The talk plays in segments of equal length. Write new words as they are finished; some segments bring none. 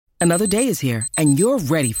Another day is here, and you're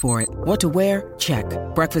ready for it. What to wear? Check.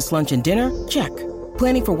 Breakfast, lunch, and dinner? Check.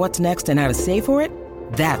 Planning for what's next and how to save for it?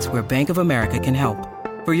 That's where Bank of America can help.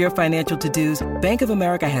 For your financial to-dos, Bank of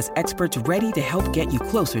America has experts ready to help get you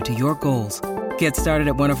closer to your goals. Get started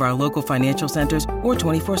at one of our local financial centers or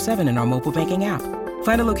 24/7 in our mobile banking app.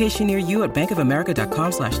 Find a location near you at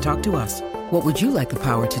bankofamerica.com/talktous. What would you like the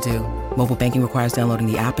power to do? Mobile banking requires downloading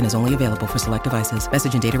the app and is only available for select devices.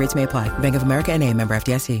 Message and data rates may apply. Bank of America N.A., member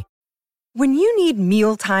FDIC. When you need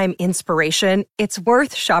mealtime inspiration, it's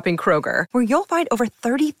worth shopping Kroger, where you'll find over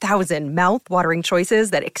 30,000 mouth-watering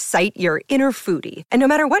choices that excite your inner foodie. And no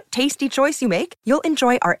matter what tasty choice you make, you'll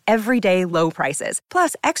enjoy our everyday low prices,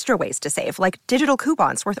 plus extra ways to save, like digital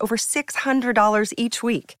coupons worth over $600 each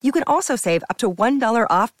week. You can also save up to $1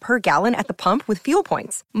 off per gallon at the pump with fuel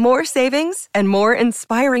points. More savings and more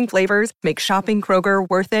inspiring flavors make shopping Kroger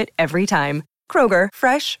worth it every time. Kroger,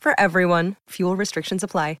 fresh for everyone. Fuel restrictions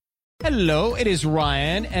apply. Hello, it is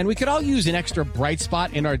Ryan, and we could all use an extra bright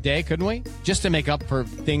spot in our day, couldn't we? Just to make up for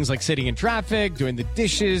things like sitting in traffic, doing the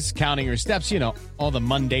dishes, counting your steps, all the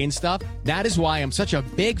mundane stuff. That is why I'm such a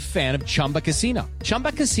big fan of Chumba Casino.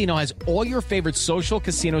 Chumba Casino has all your favorite social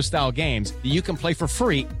casino-style games that you can play for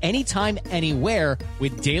free anytime, anywhere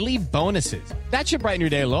with daily bonuses. That should brighten your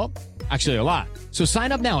day a little. Actually, a lot. So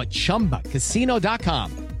sign up now at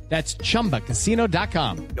ChumbaCasino.com. That's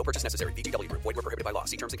ChumbaCasino.com. No purchase necessary. VGW Group. Void where prohibited by law.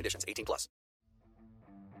 See terms and conditions. 18+.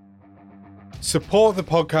 Support the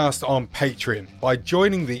podcast on Patreon by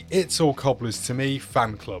joining the It's All Cobblers to Me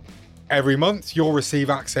fan club. Every month, you'll receive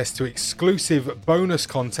access to exclusive bonus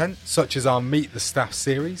content, such as our Meet the Staff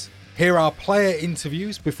series, hear our player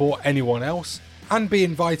interviews before anyone else, and be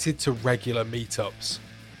invited to regular meetups.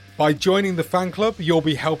 By joining the fan club, you'll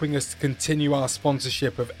be helping us to continue our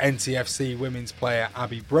sponsorship of NTFC women's player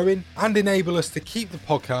Abby Bruin and enable us to keep the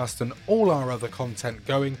podcast and all our other content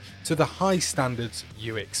going to the high standards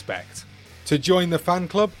you expect. To join the fan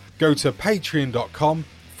club, go to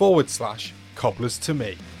patreon.com/cobblers to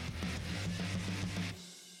me.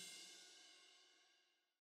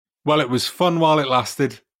 Well, it was fun while it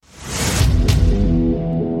lasted.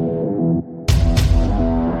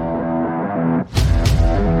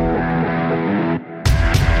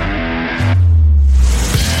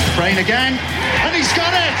 Rain again, and he's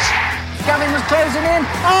got it! Gavin was closing in.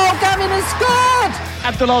 Oh, Gavin has scored!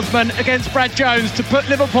 Abdul Osman against Brad Jones to put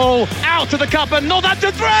Liverpool out of the cup, and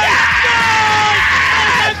Northampton 3!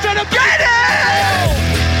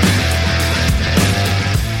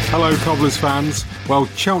 Hello, Cobblers fans. Well,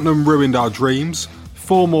 Cheltenham ruined our dreams.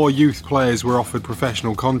 4 more youth players were offered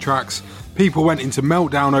professional contracts. People went into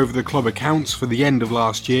meltdown over the club accounts for the end of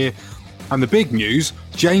last year. And the big news,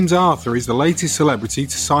 James Arthur is the latest celebrity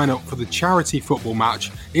to sign up for the charity football match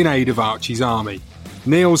in aid of Archie's army.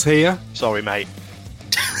 Neil's here. Sorry, mate.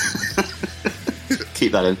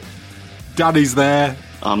 Keep that in. Daddy's there.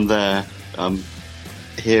 I'm there. I'm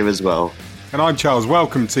here as well. And I'm Charles.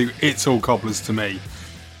 Welcome to It's All Cobblers to Me.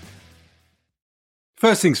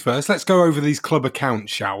 First things first, let's go over these club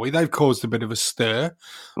accounts, shall we? They've caused a bit of a stir.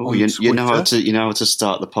 Oh, you know how to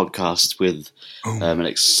start the podcast with an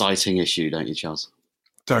exciting issue, don't you, Charles?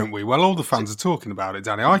 Don't we? Well, all the fans are talking about it,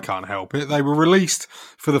 Danny. I can't help it. They were released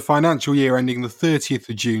for the financial year ending the 30th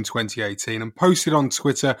of June 2018 and posted on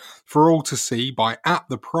Twitter for all to see by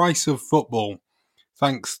 @thepriceoffootball.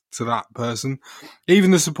 Thanks to that person. Even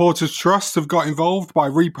the Supporters Trust have got involved by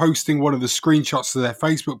reposting one of the screenshots to their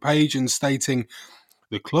Facebook page and stating,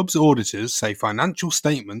 "The club's auditors say financial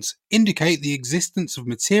statements indicate the existence of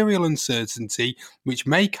material uncertainty which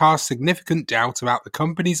may cast significant doubt about the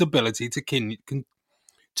company's ability to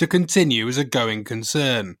continue as a going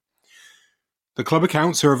concern." The club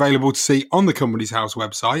accounts are available to see on the Companies House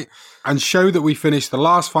website and show that we finished the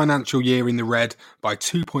last financial year in the red by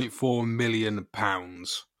 £2.4 million.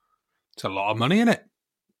 It's a lot of money, isn't it?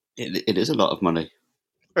 It is a lot of money.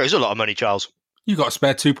 It is a lot of money, Charles. You got a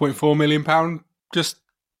spare £2.4 million just,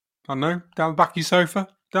 I don't know, down the back of your sofa,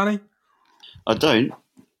 Danny? I don't,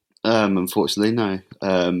 unfortunately, no.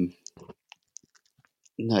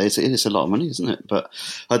 No, it is a lot of money, isn't it? But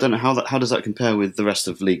I don't know how does that compare with the rest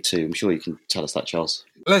of League Two? I'm sure you can tell us that, Charles.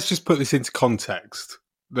 Let's just put this into context.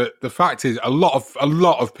 The fact is, a lot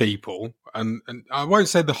of people, and I won't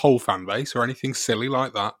say the whole fan base or anything silly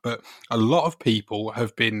like that, but a lot of people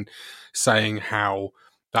have been saying how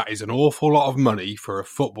that is an awful lot of money for a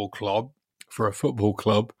football club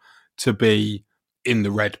to be in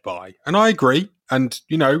the red by. And I agree. And,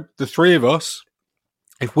 you know, the three of us,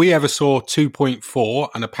 if we ever saw 2.4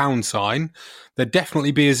 and a pound sign, there'd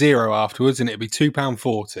definitely be a zero afterwards and it'd be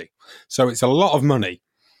 £2.40. So it's a lot of money.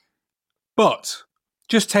 But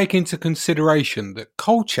just take into consideration that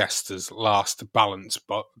Colchester's last balance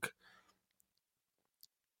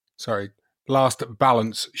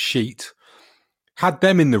sheet had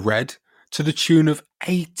them in the red to the tune of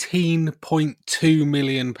 £18.2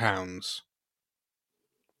 million.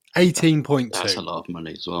 18.2. That's a lot of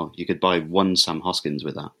money as well. You could buy one Sam Hoskins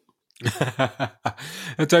with that.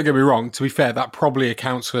 Now, don't get me wrong, to be fair, that probably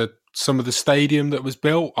accounts for some of the stadium that was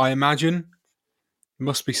built, I imagine.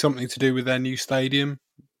 Must be something to do with their new stadium,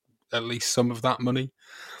 at least some of that money.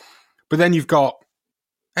 But then you've got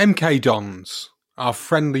MK Dons, our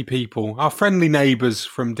friendly people, our friendly neighbours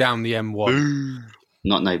from down the M1.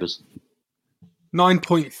 Not neighbours.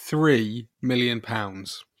 £9.3 million.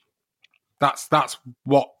 That's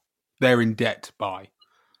what they're in debt by.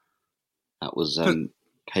 That was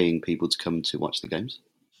paying people to come to watch the games.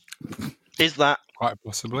 Is that quite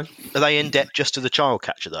possibly? Are they in debt just to the child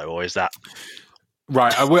catcher though, or is that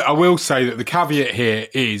right? I will say that the caveat here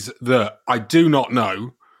is that I do not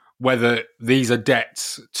know whether these are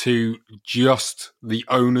debts to just the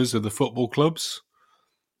owners of the football clubs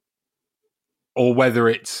or whether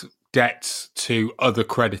it's debts to other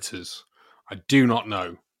creditors. I do not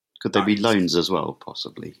know. Could they be loans as well,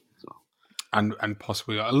 possibly? And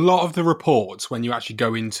possibly a lot of the reports, when you actually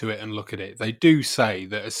go into it and look at it, they do say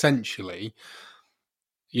that essentially,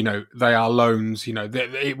 you know, they are loans. You know,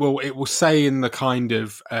 it will say in the kind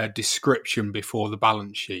of description before the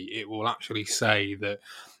balance sheet, it will actually say that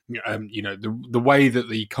you know the way that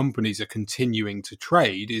the companies are continuing to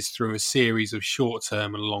trade is through a series of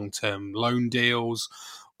short-term and long-term loan deals,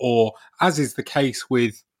 or as is the case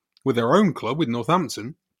with their own club, with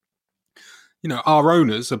Northampton. You know, our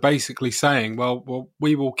owners are basically saying, well,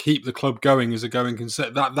 we will keep the club going as a going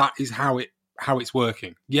concern. That is how it's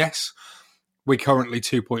working. Yes, we're currently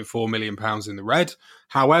 £2.4 million in the red.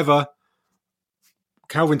 However,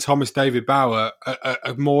 Calvin Thomas, David Bauer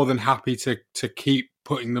are more than happy to keep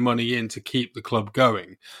putting the money in to keep the club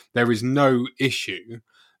going. There is no issue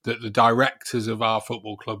that the directors of our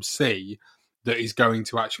football club see that is going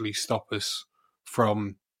to actually stop us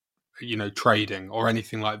from, you know, trading or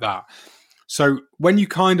anything like that. So when you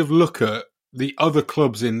kind of look at the other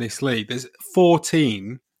clubs in this league, there's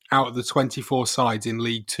 14 out of the 24 sides in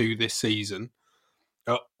League Two this season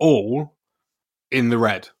are all in the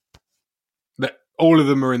red. All of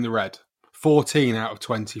them are in the red. 14 out of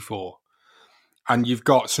 24. And you've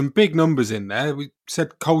got some big numbers in there. We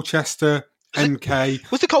said Colchester,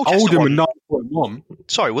 MK. Was the Colchester Oldham one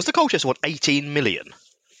 9.1. Sorry, was the Colchester one 18 million?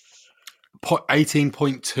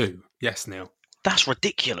 18.2. Yes, Neil. That's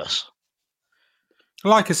ridiculous.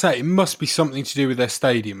 Like I say, it must be something to do with their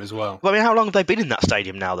stadium as well. Well, I mean, how long have they been in that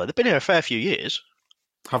stadium now, though? They've been here a fair few years.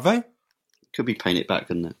 Have they? Could be paying it back,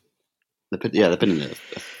 couldn't it? They've been in it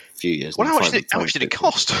a few years. Well, how much did it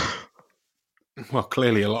cost? Well,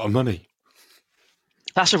 clearly a lot of money.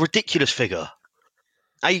 That's a ridiculous figure.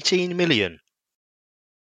 18 million.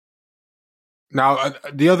 Now,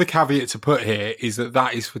 the other caveat to put here is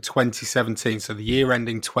that is for 2017, so the year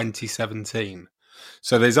ending 2017.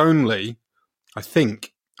 So there's only, I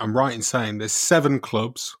think, I'm right in saying there's 7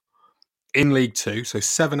 clubs in League Two, so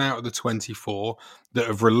 7 out of the 24 that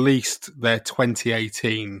have released their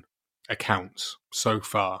 2018 accounts so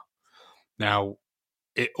far. Now,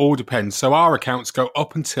 it all depends. So our accounts go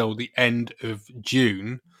up until the end of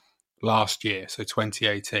June last year, so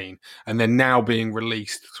 2018, and they're now being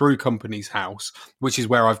released through Companies House, which is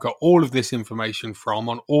where I've got all of this information from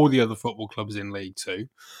on all the other football clubs in League Two.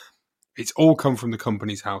 It's all come from the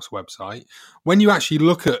Companies House website. When you actually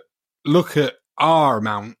look at our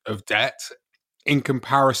amount of debt in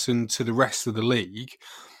comparison to the rest of the league,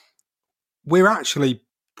 we're actually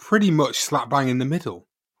pretty much slap bang in the middle.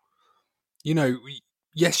 You know,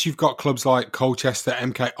 yes, you've got clubs like Colchester,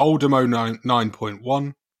 MK, Oldham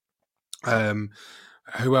 9.1.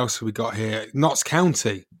 Who else have we got here? Notts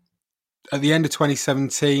County. At the end of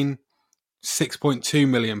 2017, £6.2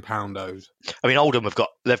 million owed. I mean, Oldham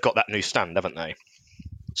they've got that new stand, haven't they?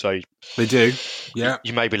 So they do, yeah.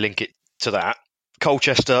 You maybe link it to that.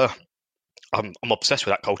 Colchester, I'm obsessed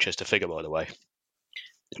with that Colchester figure, by the way.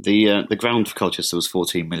 The ground for Colchester was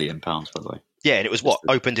 £14 million, by the way. Yeah, and it was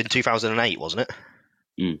opened in 2008, wasn't it?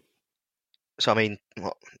 Mm. So I mean,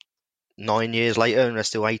 9 years later, and they're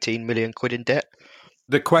still 18 million quid in debt.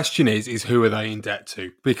 The question is who are they in debt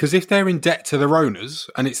to? Because if they're in debt to their owners,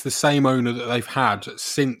 and it's the same owner that they've had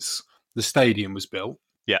since the stadium was built,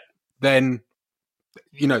 yeah, then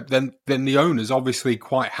then the owner's obviously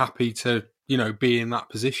quite happy to be in that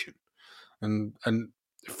position, and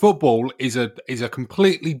football is a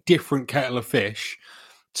completely different kettle of fish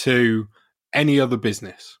to any other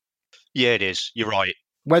business. Yeah, it is. You're right.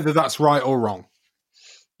 Whether that's right or wrong.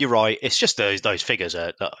 you're right. It's just those figures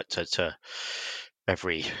are to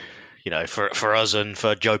every, for us and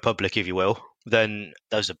for Joe Public, if you will. Then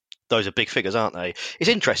those are big figures, aren't they? It's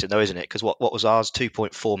interesting though, isn't it? Because what was ours?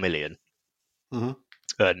 2.4 million. Mm-hmm.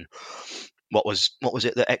 And what was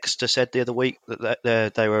it that Exeter said the other week that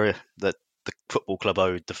the football club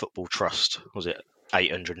owed the football trust? Was it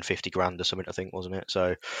 850 grand or something? I think, wasn't it?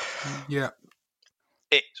 So yeah.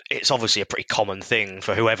 It's obviously a pretty common thing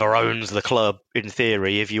for whoever owns the club. In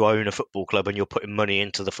theory, if you own a football club and you're putting money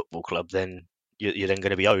into the football club, then you're then going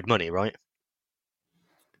to be owed money, right?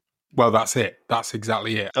 Well, that's it. That's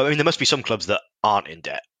exactly it. I mean, there must be some clubs that aren't in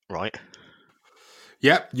debt, right?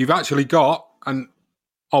 Yeah, you've actually got, and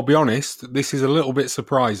I'll be honest, this is a little bit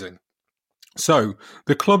surprising. So,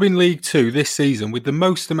 the club in League Two this season with the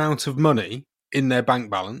most amount of money in their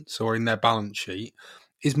bank balance or in their balance sheet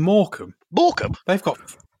is Morecambe. Morecambe? They've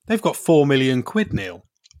got 4 million quid, Neil.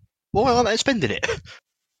 Why aren't they spending it?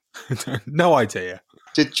 No idea.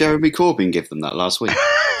 Did Jeremy Corbyn give them that last week?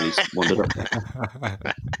 He's wandered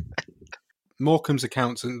up. Morecambe's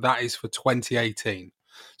accountant, that is for 2018.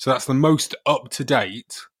 So that's the most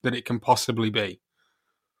up-to-date that it can possibly be.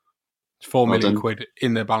 4 million quid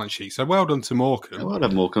in their balance sheet. So well done to Morecambe. Well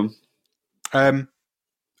done, Morecambe.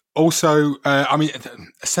 Also,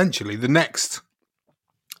 essentially, the next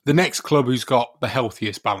club who's got the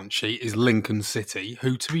healthiest balance sheet is Lincoln City,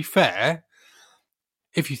 who, to be fair,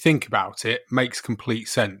 if you think about it, makes complete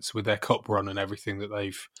sense with their cup run and everything that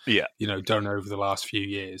they've done over the last few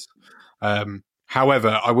years.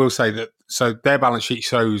 However, I will say that their balance sheet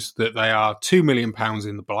shows that they are £2 million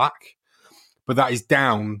in the black, but that is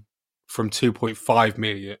down from 2.5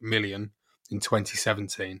 million in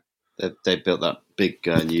 2017. They built that big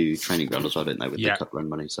new training ground as well, didn't they, with the cup run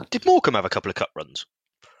money? So. Did Morecambe have a couple of cup runs?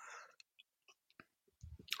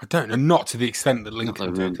 I don't know, not to the extent that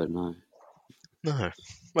Lincoln did. No.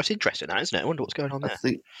 Well, it's interesting, that, isn't it? I wonder what's going on there. I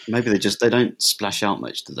think maybe they don't splash out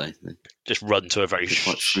much, do they? They just run to a very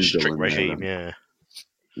strict regime, yeah.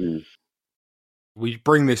 Mm. We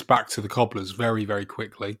bring this back to the Cobblers very, very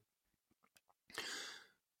quickly.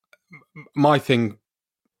 My thing,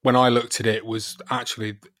 when I looked at it, was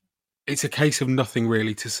actually, it's a case of nothing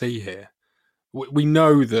really to see here. We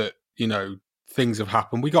know that, things have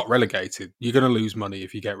happened. We got relegated. You're going to lose money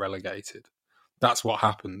if you get relegated. That's what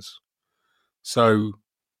happens. So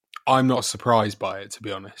I'm not surprised by it, to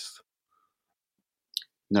be honest.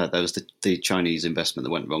 No, there was the Chinese investment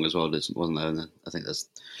that went wrong as well, wasn't there? And I think there's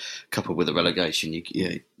coupled with the relegation,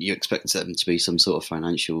 you expect them to be some sort of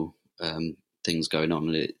financial things going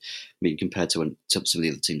on. And compared to some of the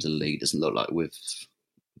other teams in the league, it doesn't look like we've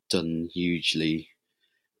done hugely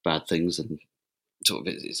bad things, and sort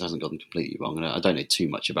of it hasn't gone completely wrong. And I don't know too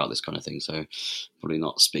much about this kind of thing, so probably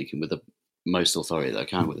not speaking with the most authority that I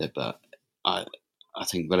can with it, but I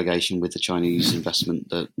think relegation with the Chinese investment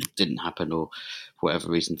that didn't happen, or for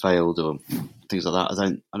whatever reason failed, or things like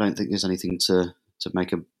that. I don't think there's anything to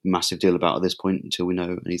make a massive deal about at this point until we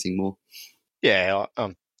know anything more. Yeah,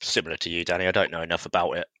 I'm similar to you, Danny. I don't know enough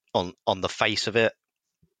about it. On the face of it,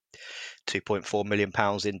 £2.4 million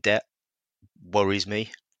in debt worries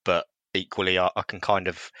me, but equally, I can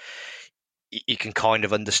you can kind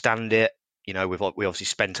of understand it. We obviously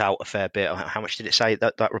spent out a fair bit. How much did it say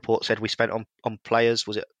that report said we spent on players?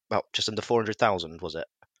 Was it about just under 400,000? Was it?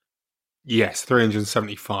 Yes,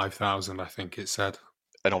 375,000. I think it said.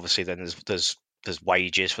 And obviously, then there's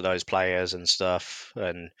wages for those players and stuff.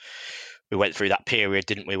 And we went through that period,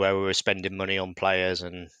 didn't we, where we were spending money on players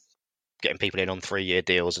and getting people in on 3-year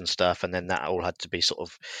deals and stuff. And then that all had to be sort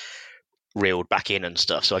of reeled back in and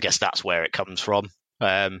stuff. So I guess that's where it comes from.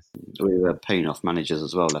 We were paying off managers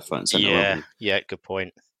as well, left, right, and centre. Yeah, good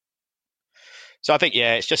point. So I think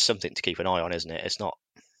it's just something to keep an eye on, isn't it? It's not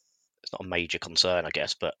a major concern, I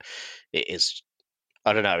guess, but it is.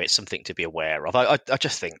 I don't know. It's something to be aware of. I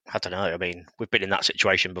just think, I don't know. I mean, we've been in that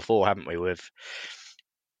situation before, haven't we? With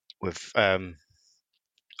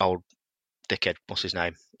old dickhead, what's his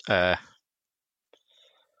name? In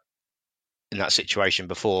that situation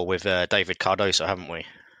before with David Cardoso, haven't we?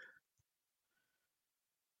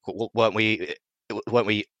 Weren't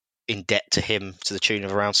we in debt to him to the tune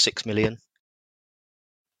of around 6 million?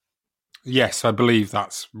 Yes, I believe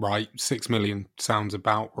that's right. 6 million sounds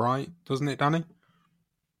about right, doesn't it, Danny?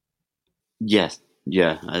 Yes,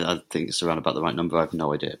 yeah. I think it's around about the right number. I have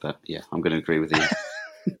no idea, but yeah, I'm going to agree with you.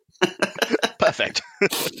 Perfect.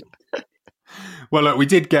 Well, look, we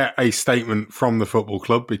did get a statement from the football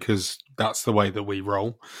club because that's the way that we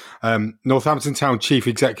roll. Northampton Town Chief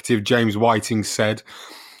Executive James Whiting said,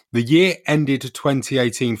 "The year-ended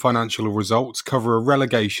 2018 financial results cover a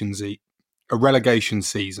relegation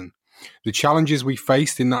season. The challenges we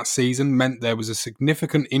faced in that season meant there was a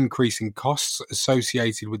significant increase in costs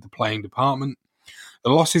associated with the playing department.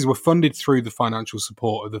 The losses were funded through the financial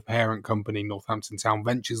support of the parent company, Northampton Town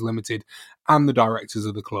Ventures Limited, and the directors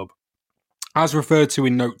of the club. As referred to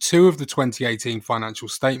in Note 2 of the 2018 financial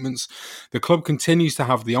statements, the club continues to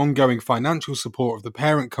have the ongoing financial support of the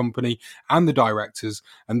parent company and the directors,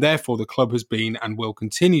 and therefore the club has been and will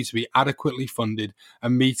continue to be adequately funded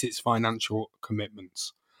and meet its financial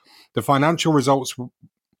commitments. The financial results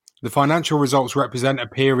represent a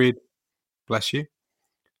period... Bless you.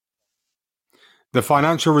 The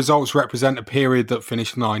financial results represent a period that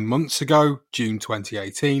finished 9 months ago, June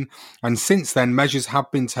 2018, and since then measures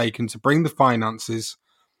have been taken to bring the finances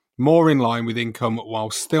more in line with income while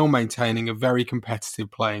still maintaining a very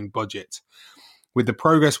competitive playing budget. With the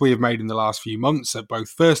progress we have made in the last few months at both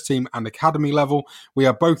first team and academy level, we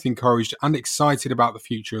are both encouraged and excited about the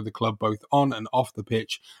future of the club both on and off the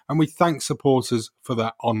pitch, and we thank supporters for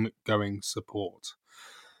their ongoing support.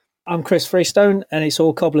 I'm Chris Freestone, and it's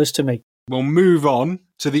all cobblers to me. We'll move on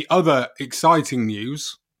to the other exciting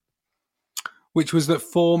news, which was that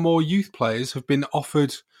 4 more youth players have been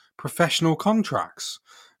offered professional contracts.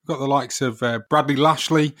 We've got the likes of Bradley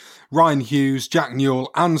Lashley, Ryan Hughes, Jack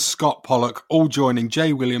Newell and Scott Pollock all joining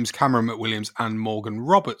Jay Williams, Cameron McWilliams and Morgan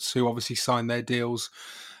Roberts, who obviously signed their deals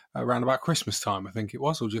around about Christmas time, I think it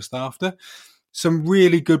was, or just after. Some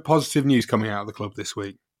really good positive news coming out of the club this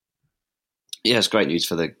week. Yeah, it's great news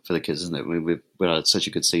for the kids, isn't it? We've had such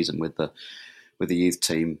a good season with the youth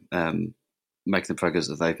team, making the progress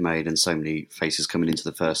that they've made, and so many faces coming into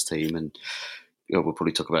the first team. And we'll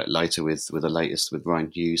probably talk about it later with the latest, with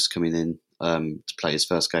Ryan Hughes coming in to play his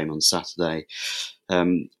first game on Saturday.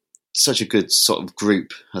 Such a good sort of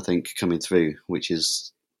group, I think, coming through, which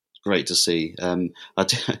is great to see. I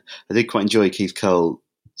did quite enjoy Keith Curle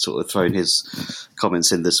sort of throwing his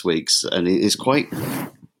comments in this week's, and it is quite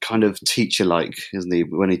kind of teacher-like, isn't he?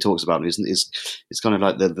 When he talks about it, it's kind of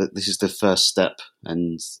like this is the first step,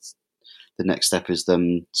 and the next step is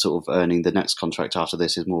them sort of earning the next contract after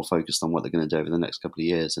this is more focused on what they're going to do over the next couple of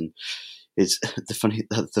years. And it's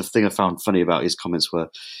the thing I found funny about his comments were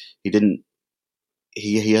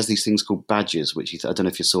he has these things called badges, which I don't know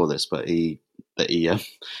if you saw this, but he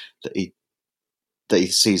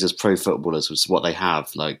sees as pro footballers as what they have.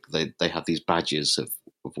 Like they have these badges of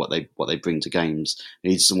what they bring to games.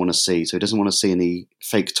 And he doesn't want to see any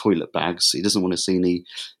fake toilet bags. He doesn't want to see any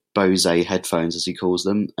Bose headphones, as he calls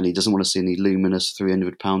them, and he doesn't want to see any luminous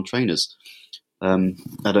 £300 trainers. I don't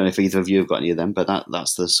know if either of you have got any of them, but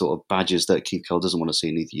that's the sort of badges that Keith Curle doesn't want to see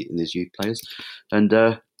in his youth players. And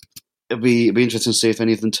it'll be interesting to see if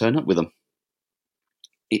any of them turn up with them.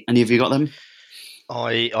 Any of you got them?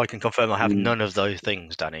 I can confirm I have none of those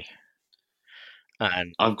things, Danny.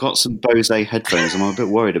 And I've got some Bose headphones. I'm a bit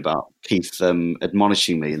worried about Keith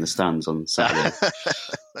admonishing me in the stands on Saturday.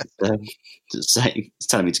 Just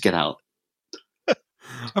telling me to get out.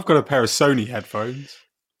 I've got a pair of Sony headphones,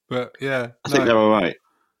 but yeah. I think they're all right.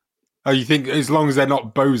 Oh, you think as long as they're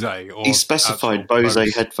not Bose? Or he specified Bose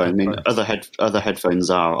headphone. I mean, other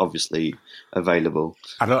headphones are obviously available.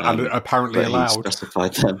 And apparently allowed. He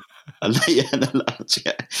specified them. Allowed,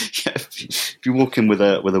 yeah. If you walk in with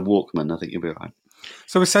a Walkman, I think you'll be all right.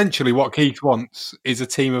 So essentially what Keith wants is a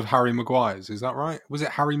team of Harry Maguires, is that right? Was it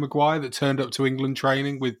Harry Maguire that turned up to England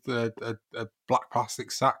training with a black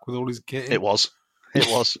plastic sack with all his kit in? It was. And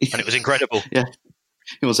it was incredible. Yeah.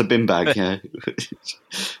 It was a bin bag, yeah.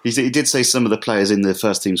 He did say some of the players in the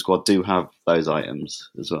first team squad do have those items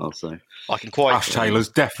as well. So I can quite... Ash Taylor's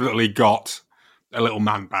definitely got a little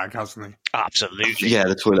man bag, hasn't he? Absolutely. Yeah,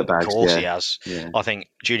 the toilet bag. Of course he has. Yeah. I think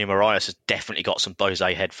Junior Marias has definitely got some Bose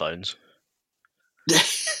headphones.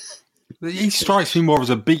 He strikes me more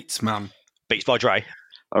as a Beats man. Beats by Dre.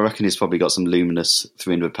 I reckon he's probably got some luminous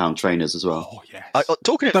 £300 trainers as well. Oh, yes.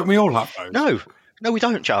 Don't we all have those? No, we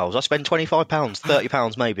don't, Charles. I spend £25,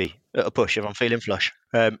 £30 maybe at a push if I'm feeling flush.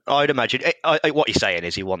 I'd imagine what he's saying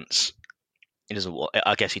is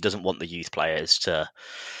I guess he doesn't want the youth players to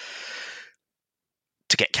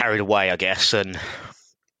get carried away, I guess, and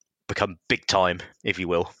become big time, if you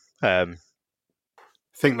will.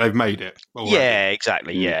 Think they've made it already. Yeah,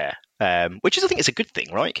 exactly. Yeah, which is, I think, it's a good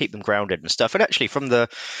thing, right? Keep them grounded and stuff. And actually, from the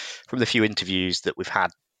few interviews that we've had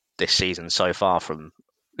this season so far from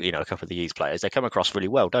a couple of the youth players, they come across really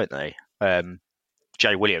well, don't they?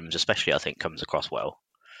 Jay Williams, especially, I think, comes across well.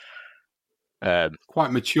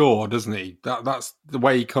 Quite mature, doesn't he? That's the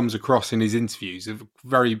way he comes across in his interviews. A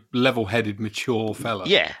very level-headed, mature fella.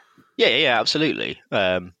 Yeah, absolutely.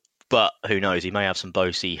 But who knows? He may have some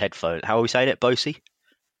Bose headphones. How are we saying it? Bose?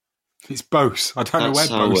 It's Bose. I don't know where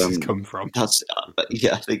Bose has come from. I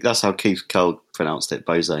think that's how Keith Curl pronounced it,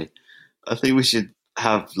 Bose. I think we should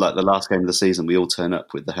have, like, the last game of the season, we all turn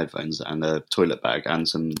up with the headphones and a toilet bag and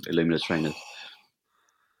some Illumina trainers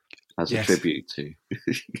as a tribute to...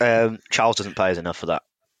 Charles doesn't pay us enough for that.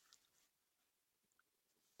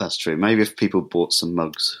 That's true. Maybe if people bought some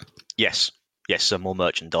mugs. Yes, some more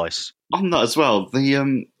merchandise. On that as well,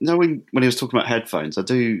 when he was talking about headphones, I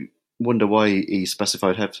do wonder why he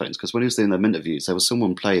specified headphones, because when he was doing them interviews, there was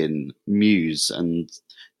someone playing Muse and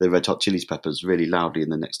the Red Hot Chili Peppers really loudly in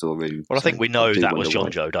the next door room. Well, I think we know that was John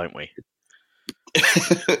Joe, don't we?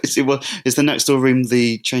 Is the next door room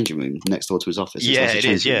the changing room next door to his office? Yeah, it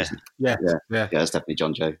is. Yeah, it's definitely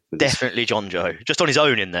John Joe. Definitely John Joe, just on his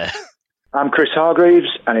own in there. I'm Chris Hargreaves,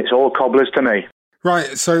 and it's all cobblers to me.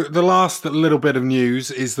 Right, so the last little bit of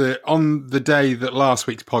news is that on the day that last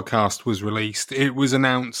week's podcast was released, it was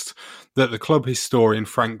announced that the club historian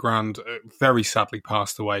Frank Grand very sadly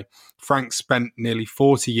passed away. Frank spent nearly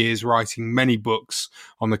 40 years writing many books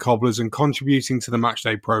on the Cobblers and contributing to the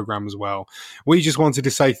Matchday programme as well. We just wanted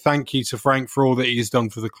to say thank you to Frank for all that he has done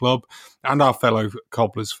for the club and our fellow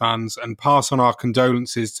Cobblers fans, and pass on our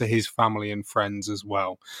condolences to his family and friends as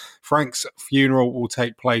well. Frank's funeral will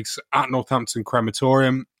take place at Northampton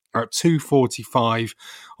Crematorium at 2:45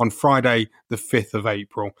 on Friday the 5th of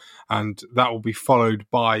April, and that will be followed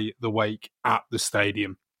by the wake at the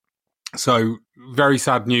stadium. So very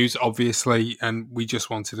sad news, obviously, and we just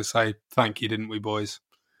wanted to say thank you, didn't we, boys?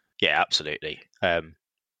 Yeah, absolutely. I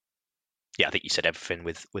think you said everything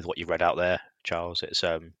with what you read out there, Charles. It's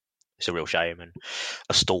a real shame, and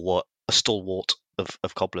a stalwart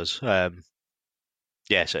of Cobblers. So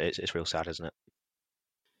it's real sad, isn't it?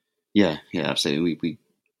 Yeah, absolutely.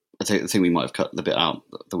 I think we might have cut the bit out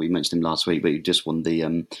that we mentioned him last week, but he just won the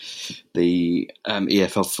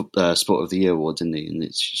EFL Sport of the Year award, didn't he? And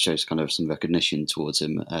it shows kind of some recognition towards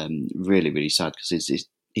him. Really, really sad, because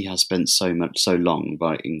he has spent so long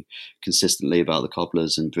writing consistently about the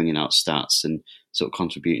Cobblers and bringing out stats and sort of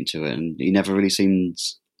contributing to it, and he never really seemed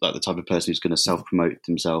like the type of person who's going to self-promote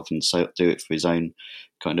himself and do it for his own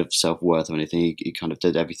kind of self-worth or anything. He kind of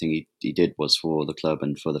did everything he did was for the club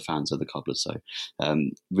and for the fans of the Cobblers. So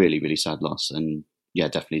really, really sad loss. And yeah,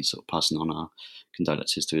 definitely sort of passing on our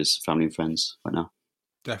condolences to his family and friends right now.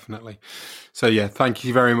 Definitely. So yeah, thank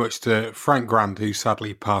you very much to Frank Grand, who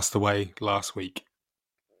sadly passed away last week.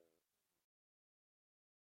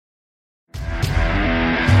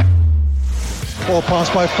 Ball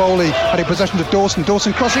passed by Foley, heading possession to Dawson.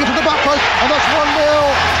 Dawson crossing into the back post, and that's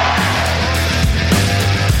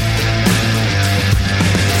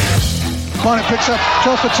 1-0. Barnett picks up,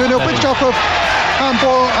 tries for 2-0, pitched off of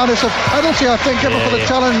handball, and it's a penalty, I think, given for the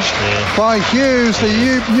challenge by Hughes, the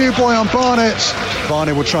new boy on Barnett.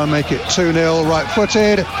 Barnett will try and make it 2-0,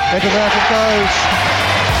 right-footed, into there it goes.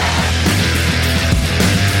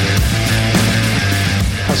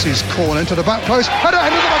 Hussey's corner into the back post, header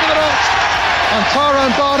into the back of the net. And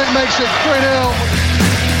Tyrone Barnett makes it 3-0.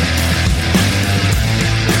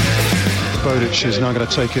 Bodic is now going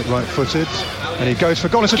to take it right-footed. And he goes for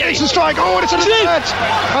goal. It's a decent strike. Oh, and it's in the net.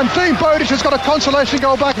 And Dean Bodic has got a consolation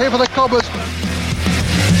goal back here for the Cobblers.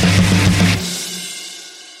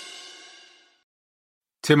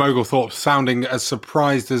 Tim Oglethorpe sounding as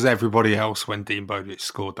surprised as everybody else when Dean Bodic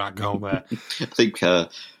scored that goal there. I think,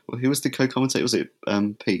 who was the co-commentator? Was it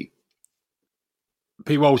Pete?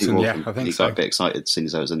 Pete Walton, yeah, I think he so. He got a bit excited seeing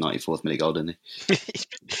as it was a 94th minute goal, didn't he?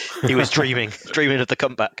 He was dreaming of the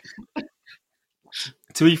comeback.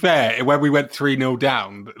 To be fair, when we went 3-0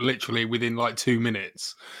 down, literally within like 2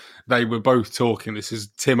 minutes, they were both talking. This is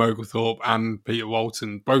Tim Oglethorpe and Peter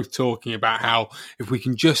Walton, both talking about how if we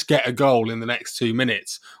can just get a goal in the next 2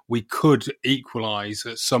 minutes, we could equalise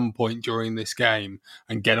at some point during this game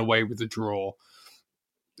and get away with the draw.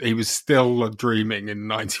 He was still dreaming in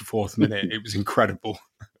the 94th minute. It was incredible.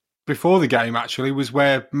 Before the game, actually, was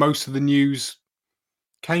where most of the news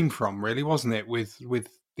came from, really, wasn't it? With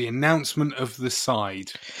the announcement of the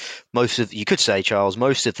side. You could say, Charles,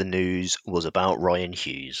 most of the news was about Ryan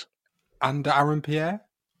Hughes. And Aaron Pierre?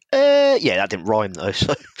 Yeah, that didn't rhyme, though.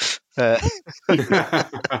 So,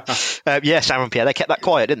 yes, Aaron Pierre. They kept that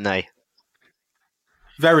quiet, didn't they?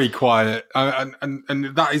 Very quiet. And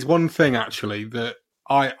that is one thing, actually, that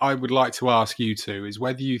I would like to ask you two, is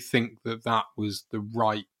whether you think that was the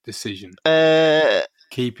right decision,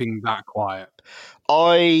 keeping that quiet.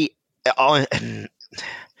 I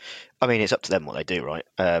mean, it's up to them what they do, right?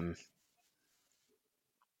 Very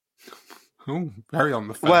on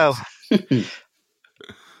the fence. Well,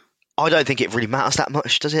 I don't think it really matters that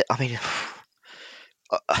much, does it? I mean,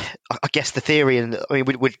 I guess the theory, and I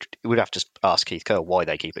mean, we'd have to ask Keith Curle why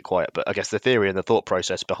they keep it quiet. But I guess the theory and the thought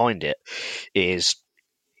process behind it is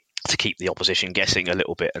to keep the opposition guessing a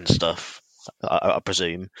little bit and stuff. I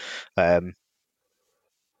presume. But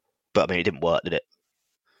I mean, it didn't work, did it?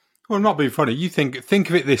 Well, not being funny. You think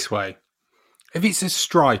of it this way. If it's a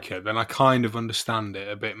striker, then I kind of understand it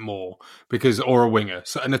a bit more or a winger,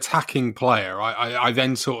 so an attacking player. I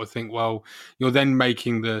then sort of think, well, you're then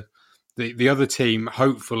making the other team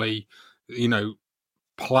hopefully,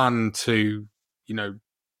 plan to,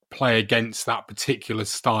 play against that particular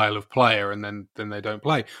style of player, and then they don't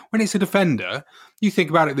play. When it's a defender, you think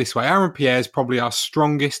about it this way. Aaron Pierre is probably our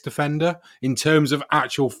strongest defender in terms of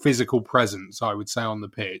actual physical presence, I would say, on the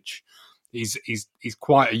pitch. He's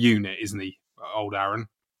quite a unit, isn't he? Old Aaron.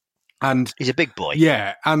 And he's a big boy.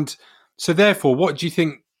 Yeah. And so therefore, what do you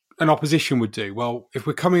think an opposition would do? Well, if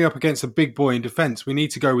we're coming up against a big boy in defence, we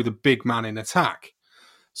need to go with a big man in attack.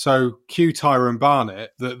 So cue Tyrone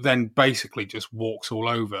Barnett, that then basically just walks all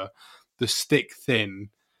over the stick thin.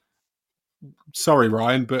 Sorry,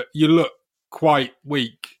 Ryan, but you look quite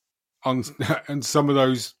weak on some of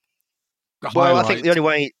those highlights. Well, I think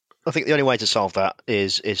the only way to solve that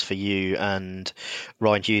is for you and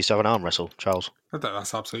Ryan Hughes to have an arm wrestle, Charles. I think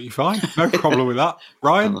that's absolutely fine. No problem with that.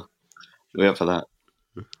 Ryan? We're up for that.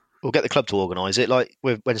 We'll get the club to organise it, like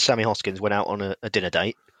when Sammy Hoskins went out on a dinner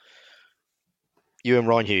date. You and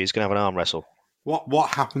Ryan Hughes can have an arm wrestle. What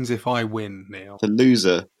happens if I win, Neil? The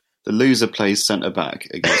loser plays centre back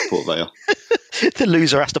against Port Vale. The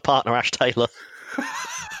loser has to partner Ash Taylor.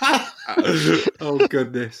 Oh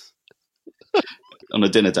goodness. On a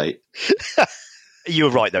dinner date. You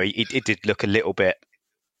were right though. It did look a little bit,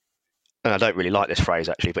 and I don't really like this phrase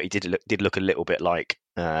actually, but he did look a little bit like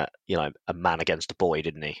a man against a boy,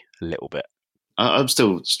 didn't he? A little bit. I'm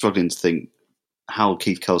still struggling to think how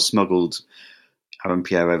Keith Curle smuggled Aaron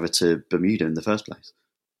Pierre over to Bermuda in the first place.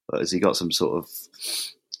 But has he got some sort of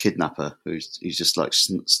kidnapper who's just like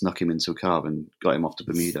snuck him into a car and got him off to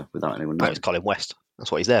Bermuda without anyone knowing? It's Colin West.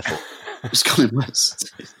 That's what he's there for. It's Colin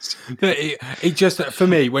West. It just, for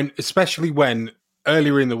me, especially when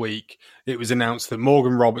earlier in the week it was announced that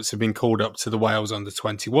Morgan Roberts had been called up to the Wales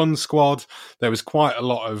under-21 squad. There was quite a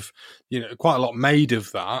lot made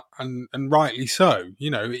of that, and rightly so.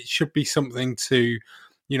 It should be something to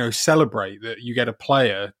celebrate that you get a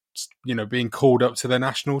player, being called up to their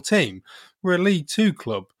national team. We're a League Two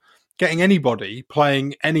club. Getting anybody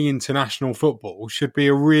playing any international football should be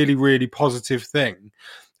a really, really positive thing.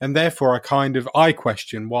 And therefore, I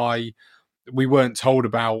question why we weren't told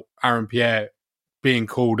about Aaron Pierre being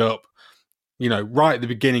called up, right at the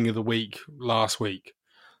beginning of the week last week.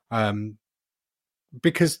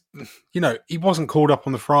 Because, he wasn't called up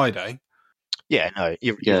on the Friday. Yeah, no,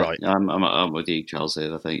 you're right. I'm with you, Charles.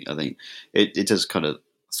 Here, I think it does kind of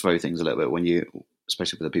throw things a little bit when you,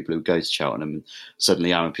 especially for the people who go to Cheltenham,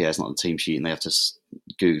 suddenly Aaron Pierre's not on the team sheet and they have to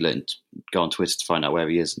Google it and go on Twitter to find out where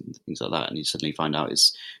he is and things like that. And you suddenly find out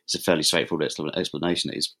it's a fairly straightforward explanation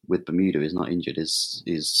that he's with Bermuda. He's not injured.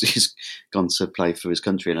 He's gone to play for his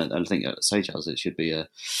country. And I think at Say Charles, it should be a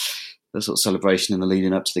sort of celebration in the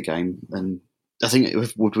leading up to the game. And I think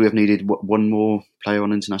would we have needed one more player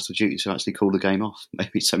on international duty to actually call the game off?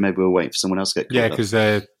 Maybe we'll wait for someone else to get called up. Yeah,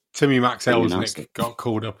 because Timmy Max-Elsnick got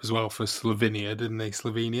called up as well for Slovenia, didn't they?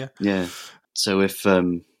 Slovenia. Yeah. So if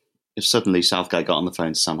suddenly Southgate got on the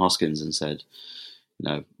phone to Sam Hoskins and said,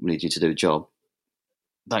 we need you to do a job,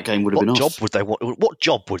 that game would have been off. What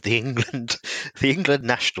job would the England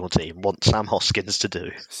national team want Sam Hoskins to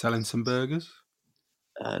do? Selling some burgers?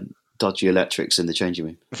 Dodgy electrics in the changing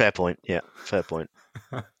room. Fair point. Yeah, fair point.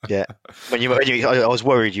 Yeah. I was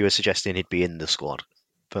worried you were suggesting he'd be in the squad,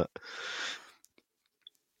 but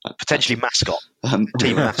potentially mascot,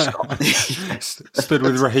 team mascot. Stood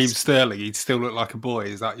with Raheem Sterling, he'd still look like a boy.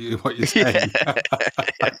 Is that what you're saying?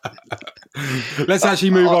 Yeah. Let's actually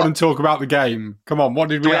move on and talk about the game. Come on, what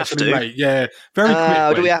did we actually make? Yeah, very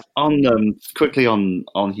quickly. Quickly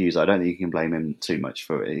on Hughes, I don't think you can blame him too much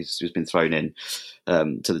for it. He's been thrown in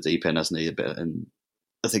to the deep end, hasn't he, a bit? And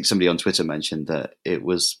I think somebody on Twitter mentioned that it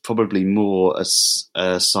was probably more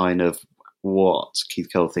a sign of what Keith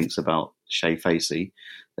Curle thinks about Shea Facey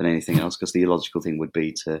than anything else, because the illogical thing would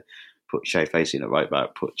be to put Shea Facey in at right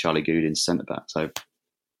back, put Charlie Goode in centre back. So it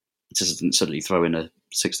doesn't suddenly throw in a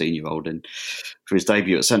 16-year-old. And for his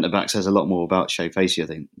debut at centre back says a lot more about Shea Facey, I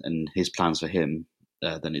think, and his plans for him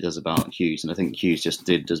than it does about Hughes. And I think Hughes just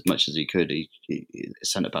did as much as he could.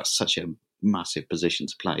 Centre back's such a massive position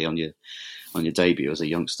to play on your debut as a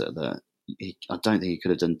youngster that I don't think he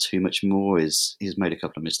could have done too much more. He's made a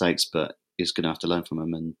couple of mistakes, but he's going to have to learn from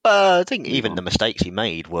them. And I think even the mistakes he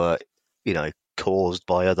made were, caused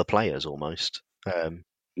by other players almost. Yeah,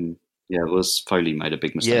 it was Foley made a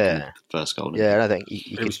big mistake in the first goal. Yeah, I think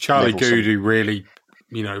it was Charlie Goode who really,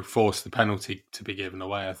 forced the penalty to be given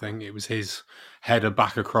away. I think it was his header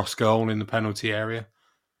back across goal in the penalty area.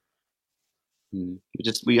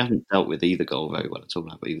 We haven't dealt with either goal very well at all,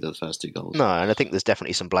 have we? Either the first 2 goals. No, and I think there's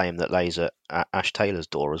definitely some blame that lays at Ash Taylor's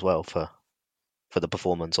door as well for the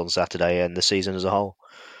performance on Saturday and the season as a whole.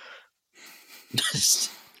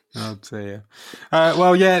 Oh dear.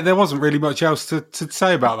 Well, yeah, there wasn't really much else to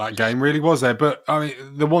say about that game, really, was there? But I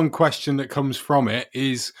mean, the one question that comes from it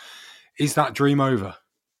is that dream over?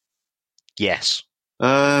 Yes.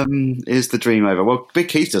 Is the dream over? Well, Big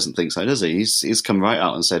Keith doesn't think so, does he? He's come right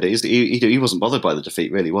out and said it. He wasn't bothered by the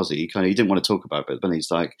defeat, really, was he? He didn't want to talk about it, but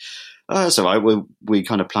he's like, it's all right. We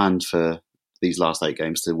kind of planned for these last 8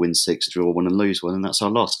 games to win 6, draw 1 and lose 1, and that's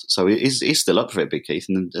our loss. So he's still up for it, Big Keith,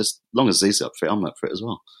 and as long as he's up for it, I'm up for it as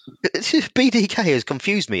well. BDK has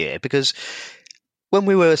confused me here because when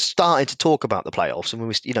we were starting to talk about the playoffs and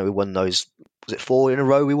we won those, was it 4 in a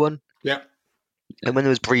row we won? Yeah. And when there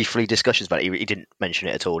was briefly discussions about it, he didn't mention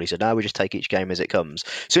it at all. He said, no, we just take each game as it comes.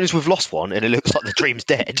 As soon as we've lost one and it looks like the dream's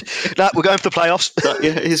dead, no, we're going for the playoffs.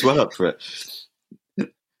 Yeah, he's well up for it.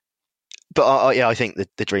 But I think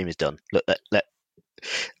the dream is done. Look,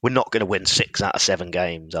 we're not going to win 6 out of 7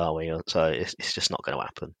 games, are we? So it's just not going to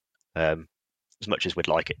happen. As much as we'd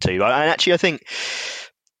like it to. And actually, I think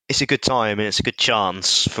it's a good time and it's a good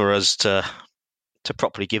chance for us to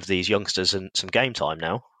properly give these youngsters some game time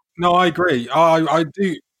now. No, I agree. I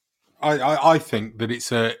do. I think that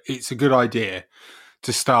it's a good idea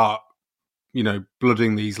to start,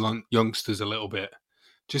 blooding these youngsters a little bit.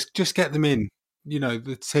 Just get them in.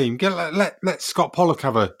 The team. Let Scott Pollock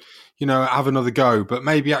have another go, but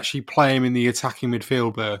maybe actually play him in the attacking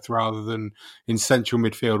midfield berth rather than in central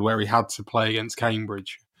midfield where he had to play against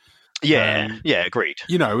Cambridge. Yeah, agreed.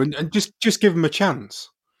 And just give him a chance.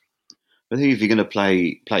 I think if you're going to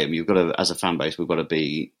play them, you've got to, as a fan base, we've got to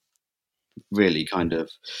be really kind of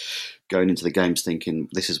going into the games thinking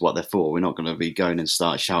this is what they're for. We're not going to be going and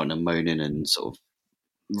start shouting and moaning and sort of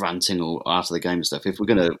ranting or after the game and stuff. If we're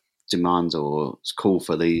going to demand or call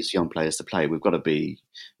for these young players to play, we've got to be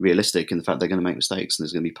realistic in the fact they're going to make mistakes and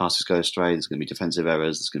there's going to be passes go astray, there's going to be defensive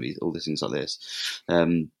errors, there's going to be all these things like this.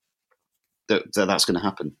 That's going to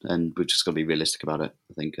happen, and we've just got to be realistic about it,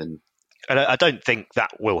 I think. And I don't think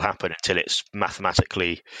that will happen until it's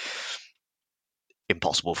mathematically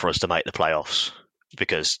impossible for us to make the playoffs,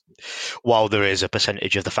 because while there is a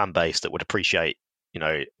percentage of the fan base that would appreciate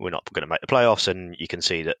we're not going to make the playoffs, and you can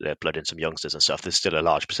see that they're blooding some youngsters and stuff, there's still a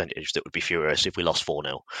large percentage that would be furious if we lost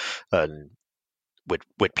 4-0 and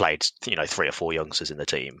we'd played 3 or 4 youngsters in the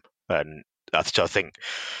team. And so I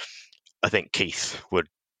think Keith would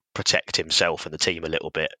protect himself and the team a little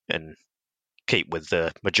bit and keep with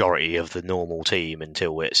the majority of the normal team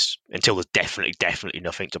until there's definitely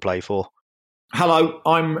nothing to play for. Hello,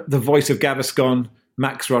 I'm the voice of Gaviscon,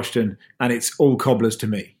 Max Rushton, and it's all cobblers to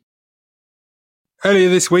me. Earlier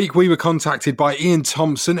this week, we were contacted by Ian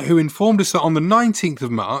Thompson, who informed us that on the 19th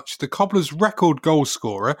of March, the Cobblers' record goal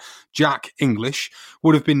scorer, Jack English,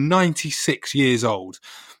 would have been 96 years old.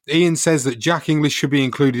 Ian says that Jack English should be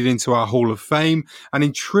included into our Hall of Fame, and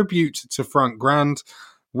in tribute to Frank Grand,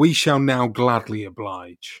 we shall now gladly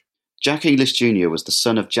oblige. Jack English Jr. was the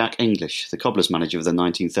son of Jack English, the Cobblers manager of the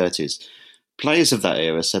 1930s. Players of that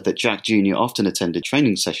era said that Jack Jr. often attended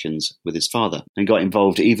training sessions with his father and got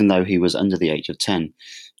involved even though he was under the age of 10.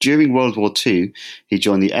 During World War II, he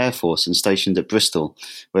joined the Air Force and stationed at Bristol,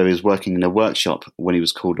 where he was working in a workshop when he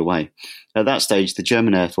was called away. At that stage, the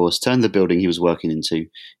German Air Force turned the building he was working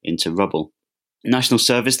into rubble. National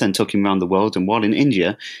service then took him around the world, and while in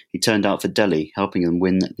India, he turned out for Delhi, helping them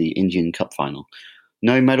win the Indian Cup final.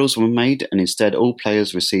 No medals were made, and instead all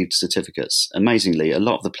players received certificates. Amazingly, a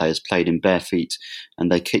lot of the players played in bare feet,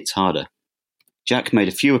 and they kicked harder. Jack made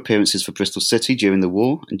a few appearances for Bristol City during the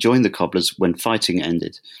war and joined the Cobblers when fighting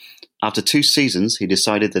ended. After 2 seasons, he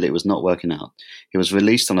decided that it was not working out. He was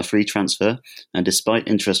released on a free transfer, and despite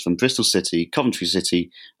interest from Bristol City, Coventry City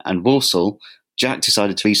and Walsall, Jack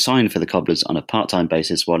decided to re-sign for the Cobblers on a part-time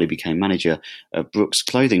basis while he became manager of Brooks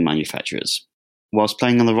Clothing Manufacturers. Whilst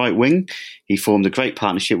playing on the right wing, he formed a great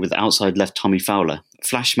partnership with outside left Tommy Fowler.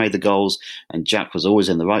 Flash made the goals, and Jack was always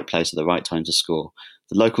in the right place at the right time to score.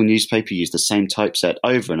 The local newspaper used the same typeset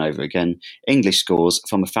over and over again. English scores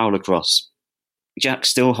from a Fowler cross. Jack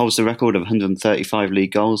still holds the record of 135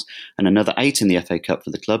 league goals and another 8 in the FA Cup for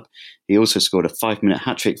the club. He also scored a 5-minute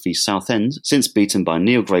hat-trick for Southend, since beaten by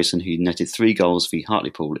Neil Grayson, who netted 3 goals for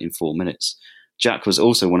Hartlepool in 4 minutes. Jack was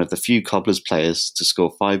also one of the few Cobblers players to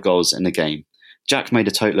score 5 goals in a game. Jack made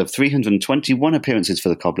a total of 321 appearances for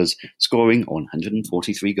the Cobblers, scoring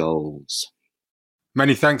 143 goals.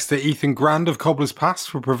 Many thanks to Ethan Grand of Cobblers Past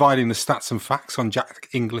for providing the stats and facts on Jack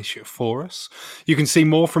English for us. You can see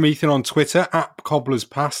more from Ethan on Twitter at Cobblers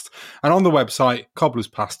Past and on the website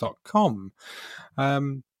cobblerspast.com.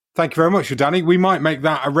 Thank you very much, Danny. We might make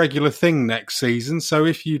that a regular thing next season. So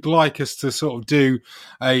if you'd like us to sort of do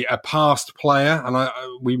a past player, and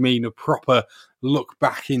we mean a proper look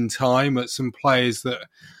back in time at some players that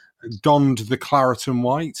donned the claret and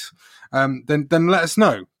white, then let us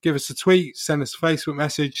know. Give us a tweet, send us a Facebook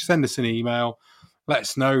message, send us an email. Let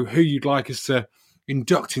us know who you'd like us to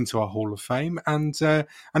induct into our Hall of Fame and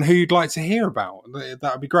who you'd like to hear about.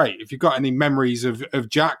 That would be great. If you've got any memories of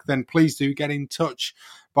Jack, then please do get in touch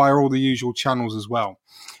via all the usual channels as well.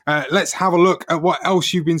 Let's have a look at what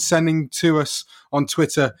else you've been sending to us on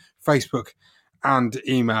Twitter, Facebook, and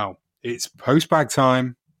email. It's postbag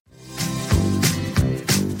time.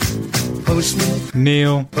 Postman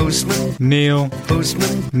Neil, Postman Neil,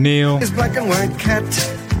 Postman Neil. His black and white cat.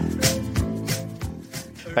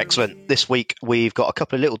 Excellent. This week we've got a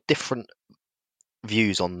couple of little different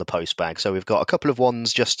views on the postbag. So we've got a couple of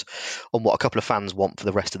ones just on what a couple of fans want for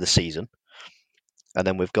the rest of the season. And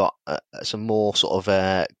then we've got some more sort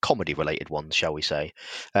of comedy-related ones, shall we say.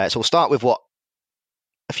 So we'll start with what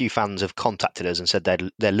a few fans have contacted us and said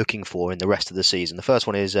they're looking for in the rest of the season. The first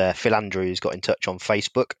one is Phil Andrews got in touch on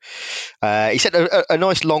Facebook. He sent a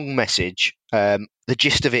nice long message. The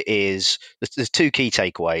gist of it is there's two key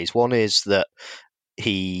takeaways. One is that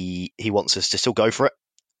he wants us to still go for it,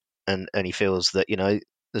 and he feels that, you know,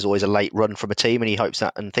 there's always a late run from a team, and he hopes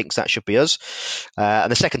that and thinks that should be us. And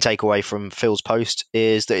the second takeaway from Phil's post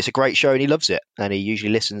is that it's a great show and he loves it, and he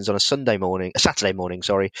usually listens on a Saturday morning,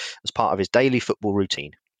 as part of his daily football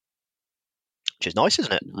routine, which is nice,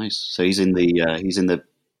 isn't it? Nice. So he's in the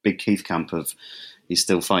Big Keith camp of he's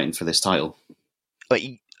still fighting for this title. But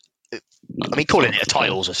calling it a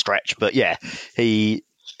title's a stretch, but yeah, he.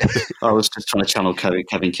 I was just trying to channel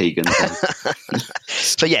Kevin Keegan.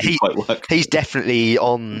 So yeah, he's definitely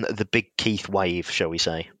on the Big Keith wave, shall we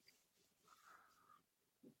say.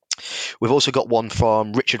 We've also got one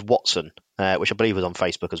from Richard Watson, which I believe was on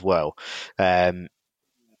Facebook as well.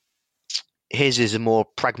 His is a more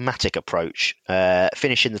pragmatic approach.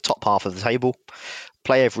 Finish in the top half of the table,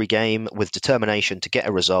 play every game with determination to get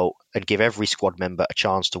a result, and give every squad member a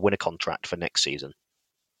chance to win a contract for next season.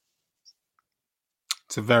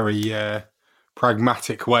 It's a very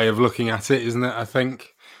pragmatic way of looking at it, isn't it? I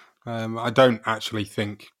think. I don't actually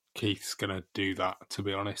think Keith's going to do that, to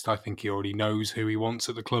be honest. I think he already knows who he wants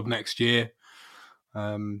at the club next year.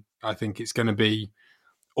 I think it's going to be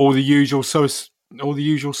all the usual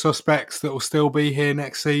suspects that will still be here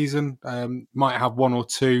next season. Might have one or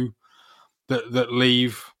two that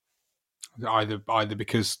leave, either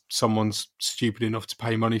because someone's stupid enough to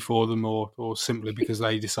pay money for them, or simply because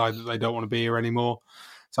they decide that they don't want to be here anymore.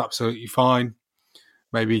 It's absolutely fine.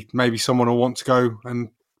 Maybe someone will want to go and,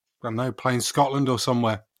 I don't know, play in Scotland or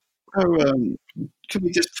somewhere. Could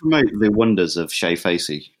we just promote the wonders of Shea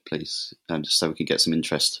Facey, please, just so we can get some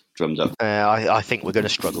interest drummed up? I think we're going to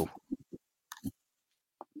struggle.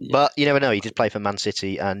 Yeah. But you never know. He did play for Man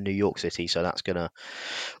City and New York City, so that's going to,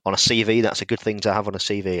 on a CV, that's a good thing to have on a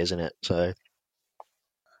CV, isn't it? So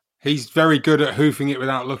he's very good at hoofing it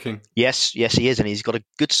without looking. Yes, he is, and he's got a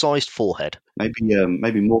good-sized forehead. Maybe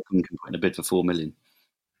Morecambe can put in a bid for $4 million.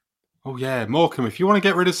 Oh yeah, Morecambe. If you want to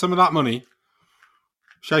get rid of some of that money,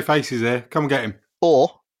 Shea Facey's there. Come and get him.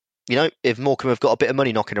 Or, you know, if Morecambe have got a bit of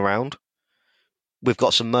money knocking around, we've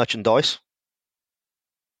got some merchandise.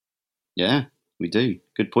 Yeah, we do.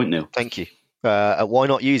 Good point, Neil. Thank you. Why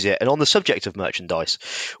not use it? And on the subject of merchandise,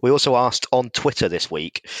 we also asked on Twitter this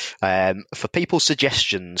week for people's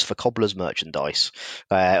suggestions for Cobblers merchandise.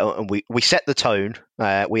 And we set the tone.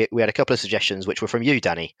 We had a couple of suggestions, which were from you,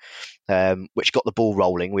 Danny, which got the ball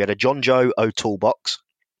rolling. We had a John Joe O'Toole box,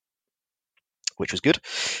 which was good,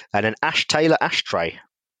 and an Ash Taylor ashtray.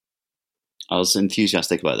 I was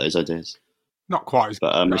enthusiastic about those ideas. Not quite as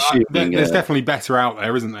but I'm assuming there's definitely better out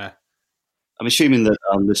there, isn't there? I'm assuming that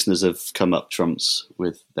our listeners have come up trumps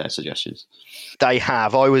with their suggestions. They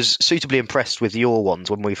have. I was suitably impressed with your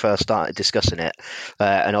ones when we first started discussing it.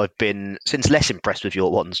 And I've been since less impressed with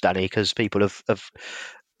your ones, Danny, because people have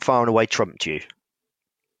far and away trumped you.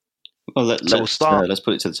 Well, let's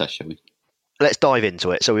put it to the test, shall we? Let's dive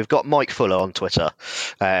into it. So we've got Mike Fuller on Twitter.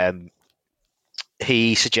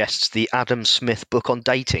 He suggests the Adam Smith book on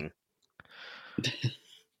dating.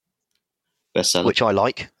 Bestseller. Which I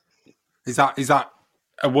like. Is that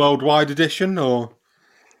a worldwide edition, or?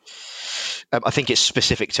 I think it's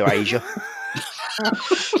specific to Asia.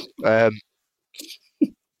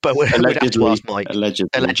 But we'd have to ask Mike. Allegedly.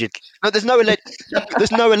 No, there's no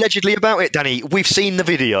allegedly about it, Danny. We've seen the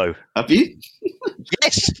video. Have you?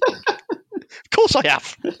 Yes. Of course I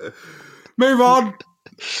have. Move on.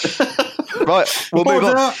 Right, we'll move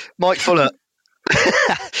on. Mike Fuller.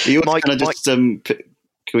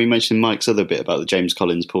 Can we mention Mike's other bit about the James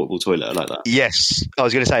Collins portable toilet? I like that. Yes. I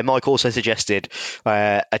was going to say, Mike also suggested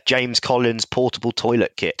a James Collins portable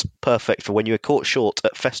toilet kit. Perfect for when you are caught short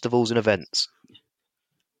at festivals and events.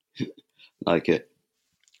 Like it.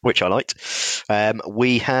 Which I liked.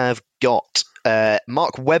 We have got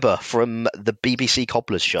Mark Webber from the BBC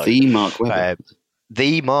Cobblers show.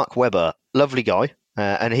 The Mark Webber. Lovely guy.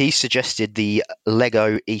 And he suggested the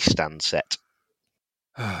Lego Eaststand set.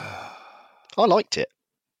 I liked it.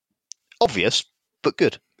 Obvious, but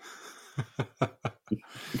good.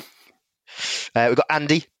 We've got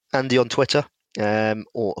Andy on Twitter,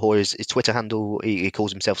 or his Twitter handle, he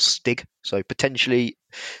calls himself Stig. So potentially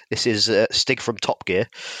this is Stig from Top Gear,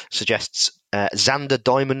 suggests Xander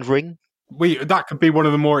Diamond Ring. That could be one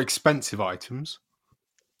of the more expensive items.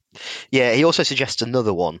 Yeah, he also suggests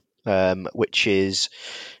another one, which is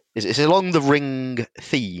along the ring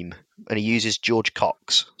theme, and he uses George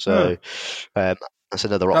Cox. So that's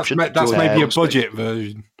another option. That's maybe a budget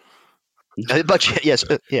version. Budget, yes,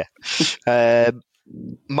 yeah.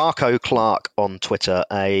 Marco Clark on Twitter,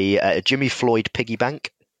 a Jimmy Floyd piggy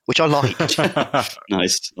bank, which I liked.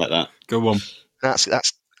 Nice, like that. Good one.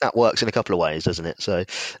 That works in a couple of ways, doesn't it? So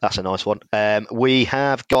that's a nice one. We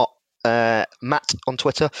have got Matt on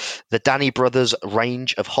Twitter, the Danny Brothers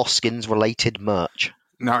range of Hoskins related merch.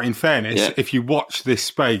 Now, in fairness, if you watch this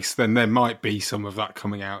space, then there might be some of that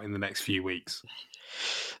coming out in the next few weeks.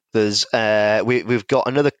 There's we've got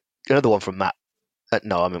another one from Matt.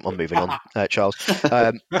 No, I'm moving on, Charles.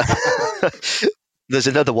 There's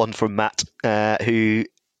another one from Matt who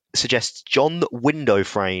suggests John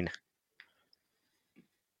Windowframe.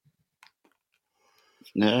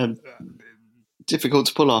 Difficult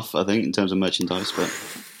to pull off, I think, in terms of merchandise, but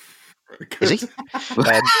is he?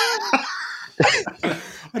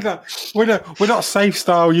 We're not Safe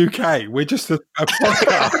Style UK. We're just a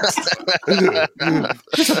podcast.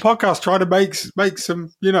 Just a podcast trying to make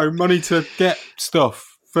some money to get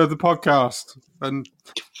stuff for the podcast and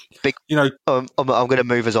I'm going to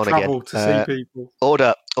move us on again. To see people.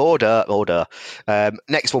 Order.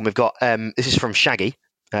 Next one we've got. This is from Shaggy.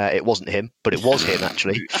 It wasn't him, but it was him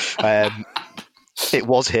actually. It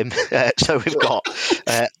was him. So we've got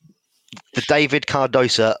the David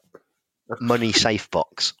Cardosa money safe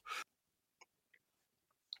box.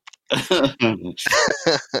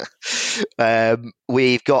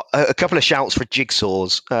 We've got a couple of shouts for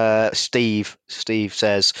jigsaws. Steve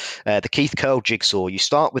says the Keith Curl jigsaw. You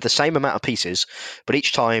start with the same amount of pieces, but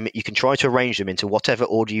each time you can try to arrange them into whatever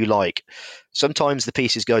order you like. Sometimes the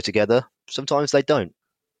pieces go together, sometimes they don't.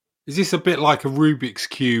 Is this a bit like a Rubik's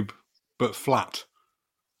Cube but flat?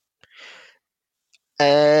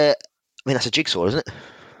 I mean, that's a jigsaw, isn't it?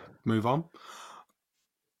 Move on.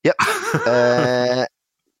 Yep.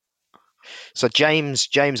 So James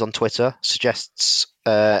on Twitter suggests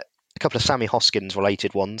a couple of Sammy Hoskins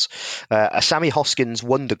related ones. A Sammy Hoskins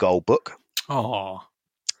Wonder Goal book. Oh,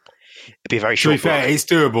 it'd be a very short. To be fair, it's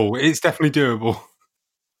doable. It's definitely doable.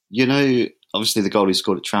 Obviously the goal he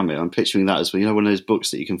scored at Tranmere. I'm picturing that as one of those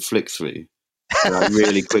books that you can flick through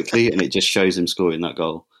really quickly, and it just shows him scoring that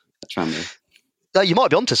goal at Tranmere. You might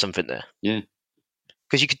be onto something there. Yeah.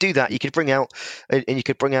 Because you could do that. You could bring out, you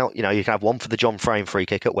can have one for the John Frame free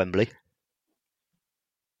kick at Wembley.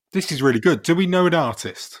 This is really good. Do we know an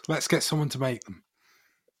artist? Let's get someone to make them.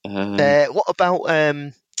 What about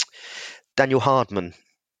Daniel Hardman?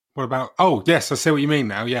 What about? Oh, yes, I see what you mean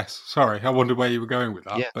now. Yes, sorry, I wondered where you were going with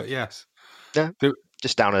that. Yeah. But yes,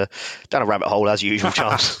 just down a rabbit hole as usual,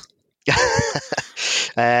 Charles.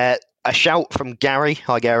 A shout from Gary.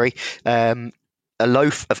 Hi, Gary. A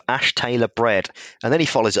loaf of Ash Taylor bread, and then he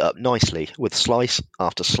follows it up nicely with slice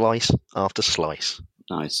after slice after slice.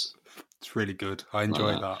 Nice. It's really good. I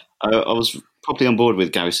enjoyed that. I was probably on board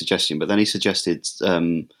with Gary's suggestion, but then he suggested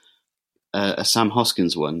a Sam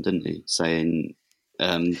Hoskins one, didn't he? Saying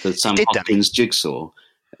the Sam Hoskins jigsaw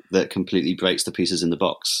that completely breaks the pieces in the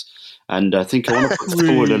box. And I think I want to put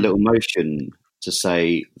forward a little motion to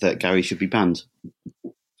say that Gary should be banned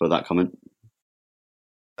for that comment.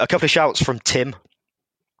 A couple of shouts from Tim.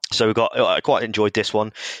 So we've got, I quite enjoyed this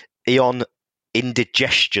one. Eon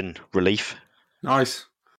Indigestion Relief. Nice.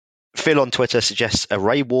 Phil on Twitter suggests a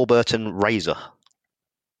Ray Warburton razor.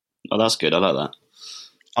 Oh, that's good. I like that.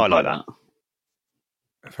 I like that.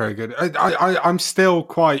 Very good. I'm still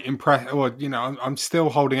quite impressed. Well, I'm still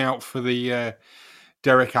holding out for the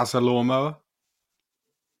Derek Asa lawnmower.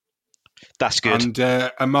 That's good.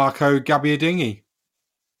 And Marco Gabbiadini.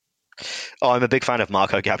 Oh, I'm a big fan of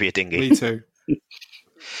Marco Gabbiadini. Me too.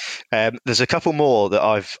 There's a couple more that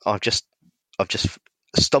I've just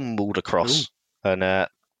stumbled across, and there's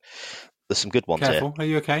some good ones Careful. here. Are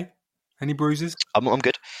you okay? Any bruises? I'm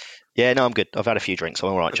good. Yeah, no, I'm good. I've had a few drinks. I'm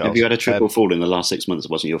all right, Charles. Have you had a triple fall in the last 6 months?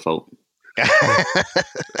 It wasn't your fault.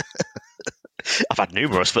 I've had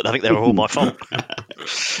numerous, but I think they were all my fault.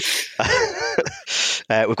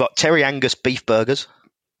 We've got Terry Angus beef burgers.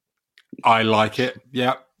 I like it.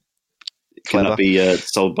 Yeah. Can that be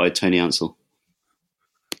sold by Tony Ansell?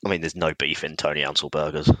 I mean, there's no beef in Tony Ansell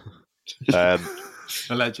burgers.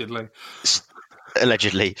 Allegedly.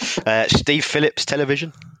 Allegedly. Steve Phillips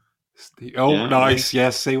television. Nice.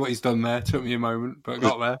 Yes, see what he's done there. Took me a moment, but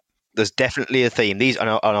got there. There's definitely a theme. These, and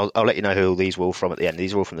I'll let you know who these were all from at the end.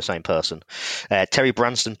 These are all from the same person. Terry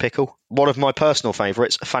Branston pickle. One of my personal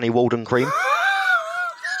favourites, Fanny Walden cream.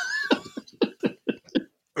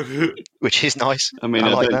 Which is nice. I mean,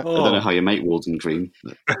 I don't know how you make Walden cream.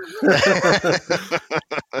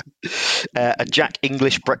 A Jack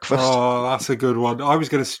English breakfast. Oh, that's a good one. I was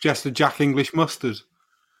going to suggest a Jack English mustard.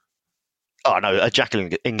 Oh no, a Jack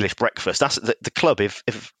English breakfast. That's the club.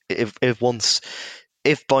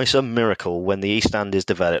 If by some miracle, when the East End is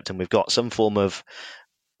developed and we've got some form of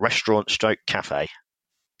restaurant / cafe,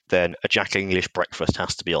 then a Jack English breakfast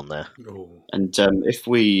has to be on there. Oh. And if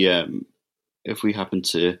we happen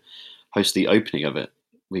to host the opening of it,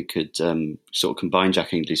 we could sort of combine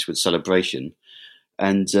Jack English with Celebration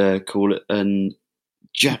and call it an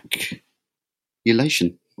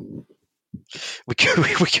Jack-ulation. We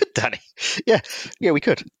could, Danny. Yeah, we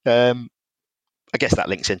could. I guess that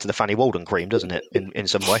links into the Fanny Walden cream, doesn't it, in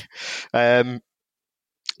some way?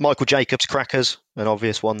 Michael Jacobs crackers, an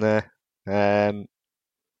obvious one there.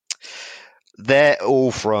 They're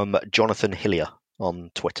all from Jonathan Hillier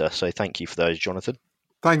on Twitter, so thank you for those, Jonathan.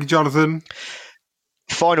 Thank you, Jonathan.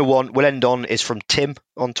 Final one we'll end on is from Tim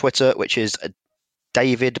on Twitter, which is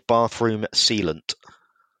David Bathroom Sealant.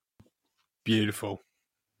 Beautiful.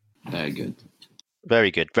 Very good.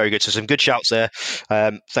 Very good, very good. So some good shouts there.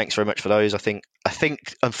 Thanks very much for those. I think,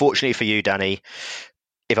 unfortunately for you, Danny,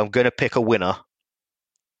 if I'm going to pick a winner,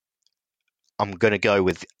 I'm going to go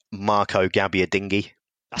with Marco Gabbiadini.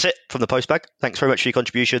 That's it from the postbag. Thanks very much for your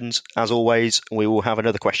contributions. As always, we will have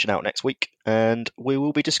another question out next week, and we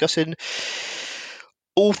will be discussing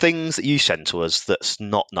all things that you send to us that's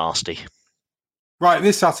not nasty. Right,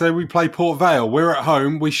 this Saturday we play Port Vale. We're at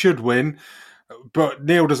home. We should win. But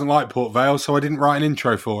Neil doesn't like Port Vale, so I didn't write an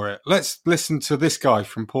intro for it. Let's listen to this guy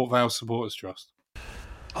from Port Vale Supporters Trust.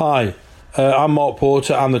 Hi, I'm Mark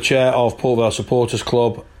Porter. I'm the chair of Port Vale Supporters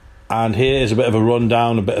Club, and here is a bit of a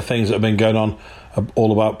rundown, a bit of things that have been going on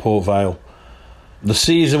all about Port Vale. The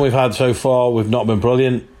season we've had so far, we've not been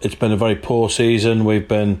brilliant. It's been a very poor season. We've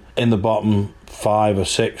been in the bottom 5 or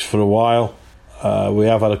 6 for a while. We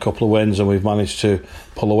have had a couple of wins and we've managed to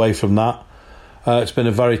pull away from that. It's been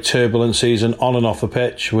a very turbulent season on and off the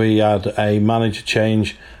pitch. We had a manager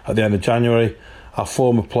change at the end of January. Our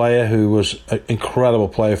former player, who was an incredible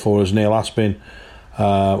player for us, Neil Aspin,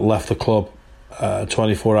 left the club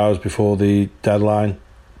 24 hours before the deadline,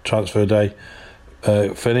 transfer day,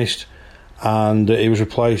 finished. And he was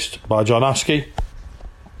replaced by John Askey.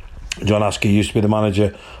 John Askey used to be the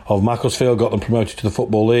manager of Macclesfield, got them promoted to the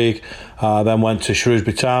Football League, then went to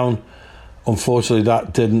Shrewsbury Town. Unfortunately,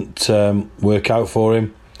 that didn't work out for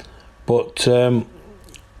him. But,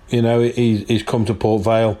 he's come to Port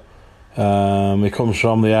Vale. He comes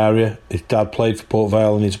from the area. His dad played for Port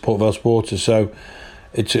Vale and he's a Port Vale supporter. So,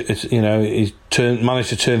 he's managed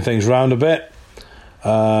to turn things around a bit.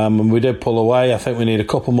 And we did pull away. I think we need a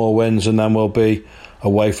couple more wins and then we'll be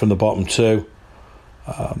away from the bottom 2.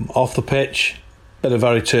 Off the pitch, been a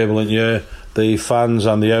very turbulent year. The fans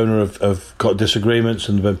and the owner have got disagreements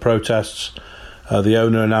and there have been protests. The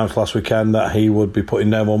owner announced last weekend that he would be putting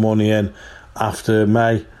no more money in after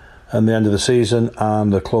May and the end of the season,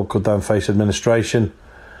 and the club could then face administration.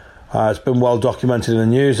 It's been well documented in the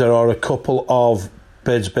news. There are a couple of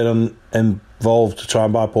bids been involved to try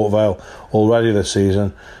and buy Port Vale already this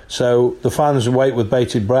season. So the fans wait with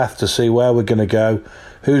bated breath to see where we're going to go,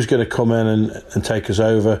 who's going to come in and take us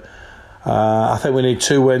over. I think we need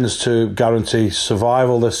 2 wins to guarantee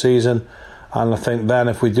survival this season, and I think then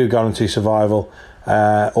if we do guarantee survival,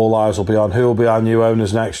 all eyes will be on who will be our new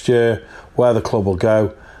owners next year, where the club will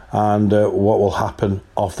go, and what will happen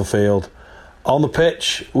off the field. On the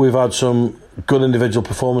pitch, we've had some good individual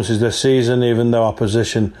performances this season, even though our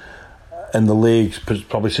position in the league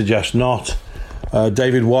probably suggests not.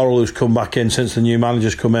 David Worrell, who's come back in since the new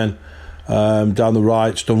manager's come in, down the right.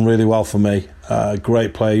 It's done really well for me.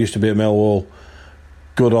 Great player, used to be at Millwall,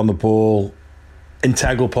 good on the ball,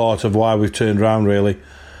 integral part of why we've turned around, really.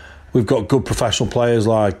 We've got good professional players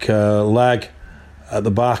like Legg at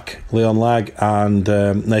the back, Leon Legg, and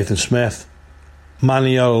Nathan Smith.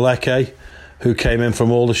 Manny Oleke, who came in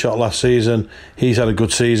from Aldershot last season, he's had a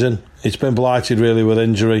good season. It's been blighted really with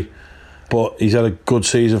injury, but he's had a good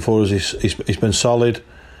season for us. He's been solid.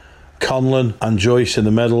 Conlon and Joyce in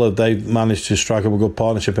the middle, they've managed to strike up a good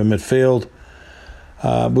partnership in midfield.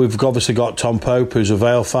 We've obviously got Tom Pope, who's a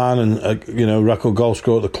Vale fan and a record goal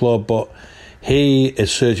scorer at the club, but he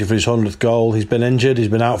is searching for his 100th goal. He's been injured, he's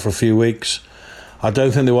been out for a few weeks. I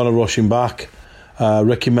don't think they want to rush him back.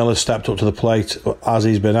 Ricky Miller stepped up to the plate as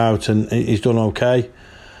he's been out, and he's done okay.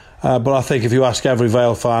 But I think if you ask every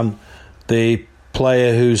Vale fan, the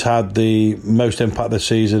player who's had the most impact this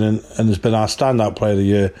season and has been our standout player of the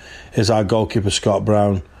year is our goalkeeper, Scott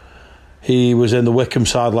Brown. He was in the Wycombe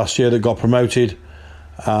side last year that got promoted.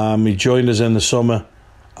 He joined us in the summer,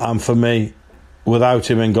 and for me, without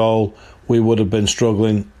him in goal, we would have been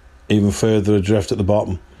struggling even further adrift at the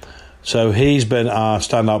bottom. So he's been our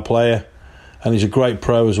standout player, and he's a great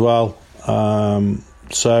pro as well.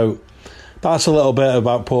 So that's a little bit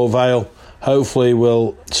about Port Vale. Hopefully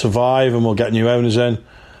we'll survive and we'll get new owners in.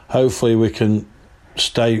 Hopefully we can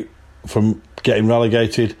stay from getting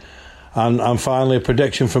relegated. And finally, a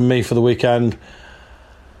prediction from me for the weekend.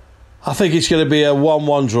 I think it's going to be a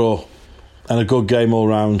 1-1 draw and a good game all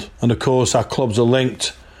round. And of course, our clubs are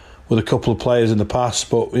linked with a couple of players in the past,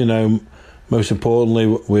 but most importantly,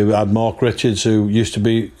 we had Mark Richards, who used to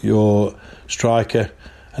be your striker,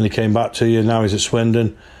 and he came back to you. Now he's at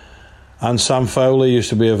Swindon. And Sam Foley used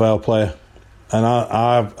to be a Vale player. And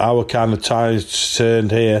our kind of ties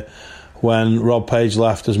turned here when Rob Page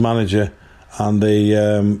left as manager, and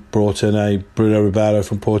they brought in a Bruno Ribeiro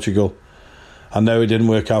from Portugal. I know it didn't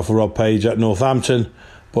work out for Rob Page at Northampton,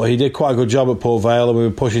 but he did quite a good job at Port Vale, and we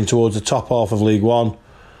were pushing towards the top half of League One.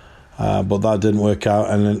 But that didn't work out,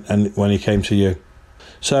 and when he came to you.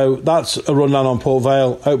 So that's a rundown on Port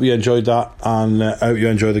Vale. Hope you enjoyed that, and hope you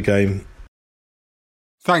enjoy the game.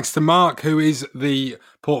 Thanks to Mark, who is the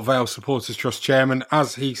Port Vale Supporters Trust chairman.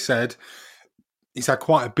 As he said, he's had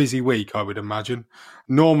quite a busy week, I would imagine.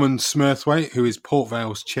 Norman Smurthwaite, who is Port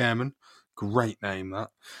Vale's chairman. Great name,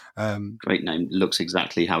 that. Great name. Looks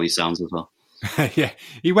exactly how he sounds as well. Yeah,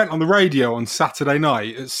 he went on the radio on Saturday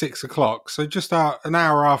night at 6:00, so just an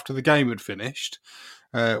hour after the game had finished,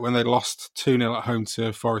 when they lost 2-0 at home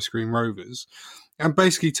to Forest Green Rovers, and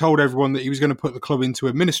basically told everyone that he was going to put the club into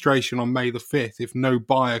administration on May the 5th if no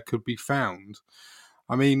buyer could be found.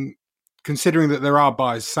 I mean, considering that there are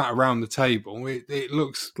buyers sat around the table, it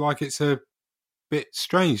looks like it's a bit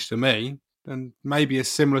strange to me, and maybe a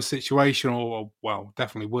similar situation, or well,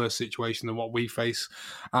 definitely worse situation than what we face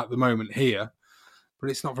at the moment here. But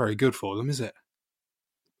it's not very good for them, is it?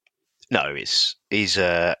 No, he's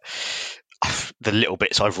the little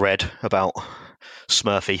bits I've read about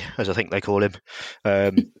Smurfy, as I think they call him.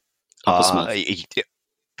 Papa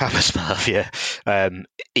Smurf, yeah.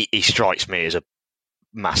 He strikes me as a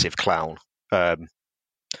massive clown.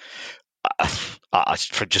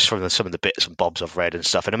 Just from some of the bits and bobs I've read and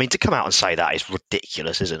stuff, and I mean, to come out and say that is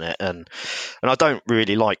ridiculous, isn't it? And I don't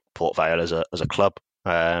really like Port Vale as a club.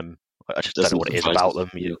 I just don't know what it is about them.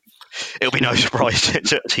 It'll be no surprise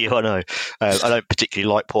to you, I know. I don't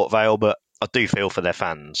particularly like Port Vale, but I do feel for their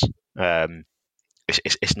fans.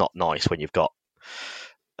 It's not nice when you've got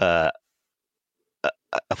how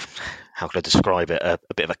can I describe it? A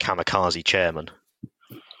bit of a kamikaze chairman.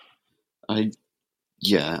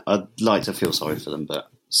 I'd like to feel sorry for them, but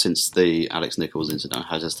since the Alex Nichols incident,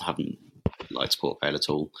 I just haven't liked Port Vale at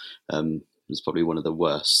all. It's probably one of the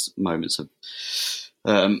worst moments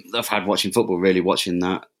I've had watching football, really watching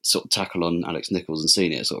that sort of tackle on Alex Nichols and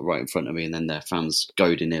seeing it sort of right in front of me, and then their fans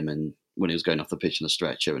goading him, and when he was going off the pitch on a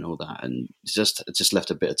stretcher and all that, and it just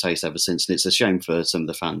left a bitter taste ever since. And it's a shame for some of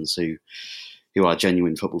the fans who are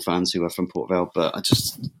genuine football fans who are from Port Vale, but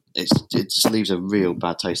it just leaves a real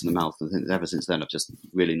bad taste in the mouth. And ever since then, I've just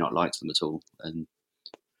really not liked them at all. And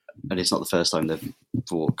it's not the first time they've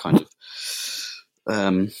brought kind of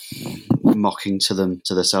mocking to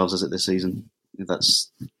themselves as it this season.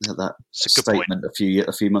 That's that statement a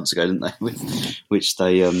few months ago, didn't they? Which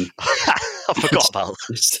they I forgot about.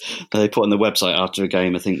 They put on the website after a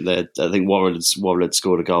game. I think Warren had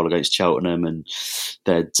scored a goal against Cheltenham, and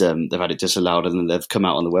they've had it disallowed, and then they've come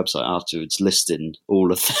out on the website afterwards listing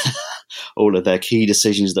all of their key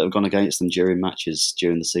decisions that have gone against them during matches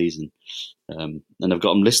during the season. And I've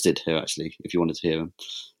got them listed here actually, if you wanted to hear them.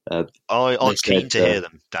 I'm keen to hear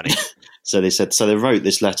them, Danny. So they said, so they wrote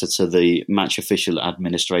this letter to the Match Official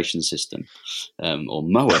Administration System, or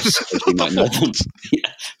MOAS, as you might know them.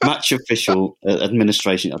 Match Official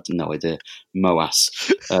Administration, I have no idea, MOAS.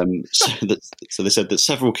 So they said that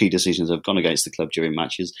several key decisions have gone against the club during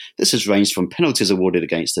matches. This has ranged from penalties awarded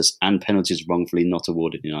against us and penalties wrongfully not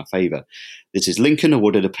awarded in our favour. This is Lincoln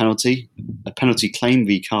awarded a penalty claim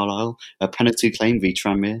v Carlisle, a penalty claim v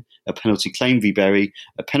Tranmere, a penalty claim v Bury,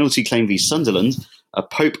 a penalty claim v Sunderland, a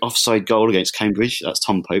Pope offside goal against Cambridge, that's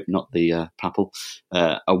Tom Pope, not the Papal,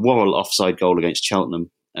 a Worrell offside goal against Cheltenham,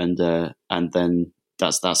 and then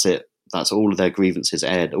that's it. That's all of their grievances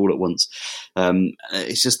aired all at once.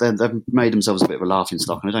 It's just they've made themselves a bit of a laughing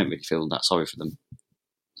stock, and I don't really feel that sorry for them,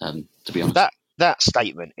 to be honest. That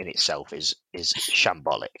statement in itself is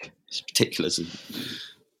shambolic. It's ridiculous.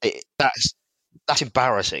 That's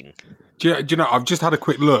embarrassing. Do you know, I've just had a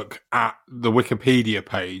quick look at the Wikipedia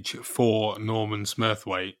page for Norman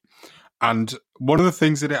Smurthwaite, and one of the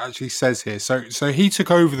things that it actually says here, so he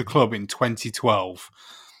took over the club in 2012.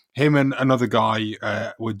 Him and another guy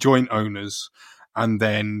were joint owners, and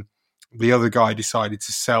then the other guy decided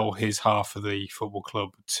to sell his half of the football club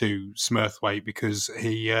to Smurthwaite because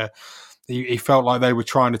he felt like they were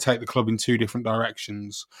trying to take the club in two different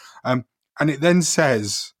directions. And it then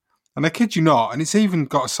says, and I kid you not, and it's even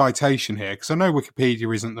got a citation here, because I know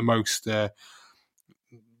Wikipedia isn't the most,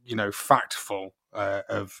 factful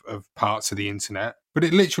of parts of the internet, but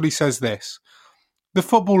it literally says this. The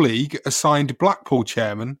Football League assigned Blackpool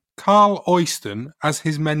chairman Carl Oyston as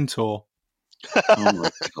his mentor. Oh my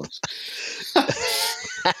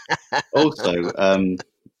God.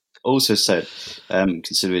 Also said,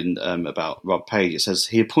 considering about Rob Page, it says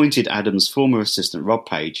he appointed Adams' former assistant Rob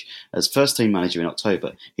Page as first-team manager in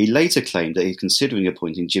October. He later claimed that he's considering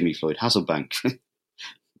appointing Jimmy Floyd Hasselbank,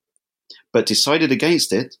 but decided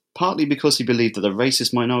against it, partly because he believed that the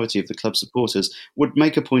racist minority of the club supporters would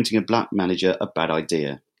make appointing a black manager a bad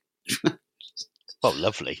idea. Oh,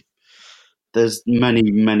 lovely. There's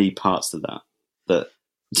many, many parts to that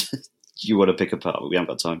you want to pick apart, but we haven't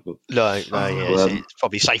got time for. It's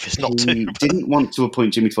probably safest not to. He didn't want to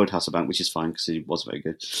appoint Jimmy Floyd Hasselbank, which is fine because he was very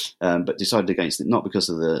good, but decided against it, not because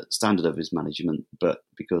of the standard of his management, but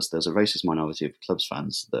because there's a racist minority of club's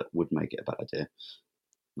fans that would make it a bad idea.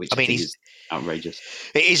 Which I mean, is outrageous.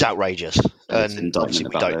 It is outrageous, and obviously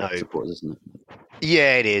we don't know. Supporters, isn't it?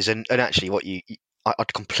 Yeah, it is, and actually,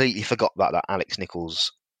 I'd completely forgot about that Alex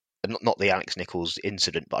Nichols. Not the Alex Nichols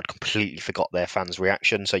incident, but I'd completely forgot their fans'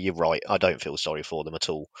 reaction. So you're right. I don't feel sorry for them at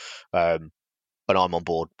all. And I'm on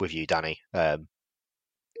board with you, Danny. Let's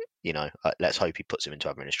hope he puts him into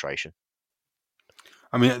administration.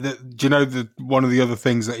 I mean, do you know one of the other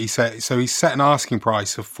things that he said? So he set an asking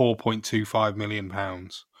price of £4.25 million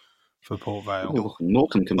for Port Vale.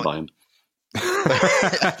 Morecambe can buy him.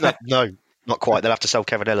 No, not quite. They'll have to sell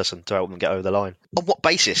Kevin Ellison to help them get over the line. On what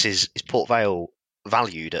basis is Port Vale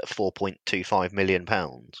valued at £4.25 million?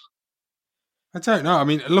 I don't know. I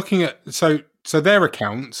mean, looking at so their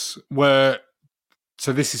accounts were.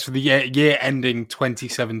 So this is for the year ending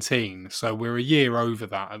 2017. So we're a year over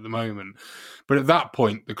that at the moment. But at that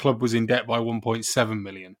point, the club was in debt by 1.7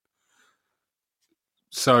 million.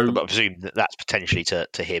 So, but I presume that's potentially to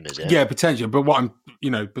him, is it? Yeah, potentially. But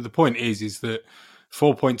but the point is that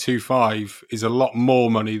 4.25 is a lot more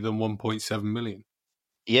money than 1.7 million.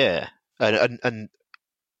 Yeah, and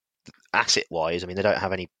asset wise, I mean, they don't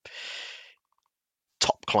have any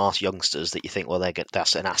top class youngsters that you think, well,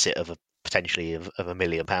 that's an asset of potentially of £1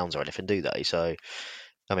 million or anything, do they? So,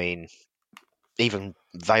 I mean, even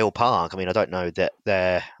Vale Park, I mean, I don't know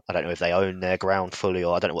if they own their ground fully,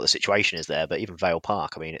 or I don't know what the situation is there, but even Vale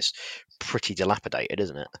Park, I mean, it's pretty dilapidated,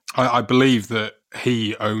 isn't it? I believe that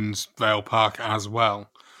he owns Vale Park as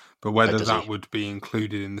well, but whether that would be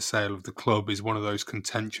included in the sale of the club is one of those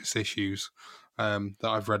contentious issues that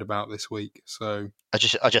I've read about this week. So I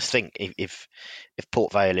just think if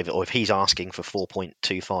Port Vale, or if he's asking for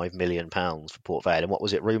 £4.25 million for Port Vale, and what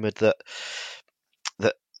was it rumoured that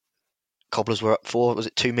Cobblers were up for? Was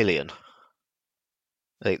it £2 million?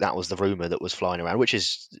 I think that was the rumour that was flying around, which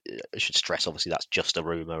is, I should stress, obviously that's just a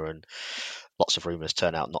rumour, and lots of rumours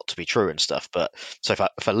turn out not to be true and stuff. But so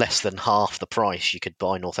for less than half the price, you could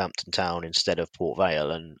buy Northampton Town instead of Port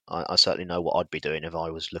Vale, and I certainly know what I'd be doing if I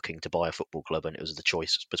was looking to buy a football club and it was the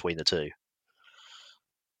choice between the two.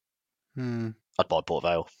 I'd buy Port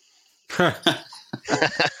Vale.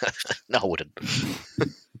 No, I wouldn't.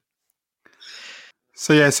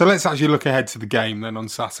 So let's actually look ahead to the game then on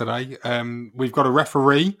Saturday. We've got a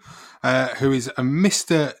referee who is a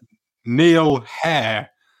Mr. Neil Hare.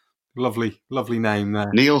 Lovely name there.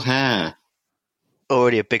 Neil Hare.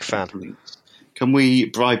 Already a big fan. Can we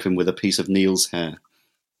bribe him with a piece of Neil's hair?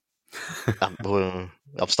 I'm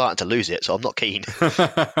starting to lose it, so I'm not keen.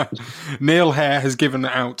 Neil Hare has given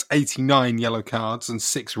out 89 yellow cards and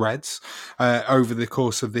 6 reds over the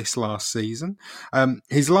course of this last season.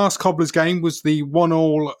 His last Cobblers game was the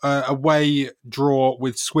 1-1 away draw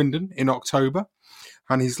with Swindon in October.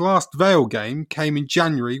 And his last Vale game came in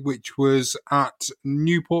January, which was at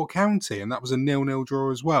Newport County, and that was a 0-0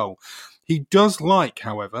 draw as well. He does like,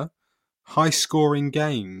 however, high-scoring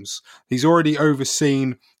games. He's already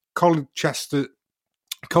overseen Colchester's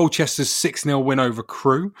 6-0 win over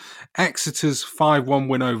Crewe, Exeter's 5-1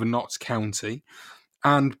 win over Notts County,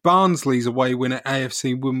 and Barnsley's away win at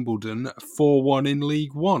AFC Wimbledon 4-1 in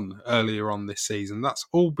League One earlier on this season. That's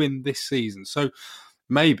all been this season. So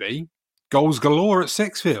maybe goals galore at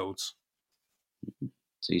Sixfields.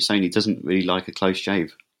 So you're saying he doesn't really like a close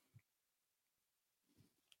shave?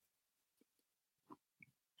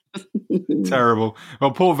 Terrible.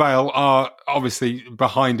 Well, Port Vale are obviously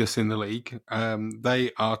behind us in the league.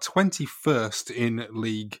 They are 21st in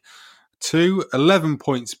League 2, 11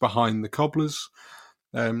 points behind the Cobblers.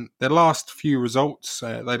 Their last few results,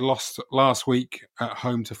 they lost last week at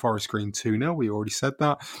home to Forest Green 2-0. We already said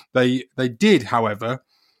that. They did, however,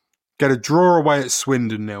 get a draw away at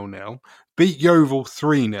Swindon 0-0, beat Yeovil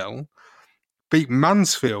 3-0, beat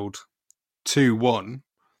Mansfield 2-1,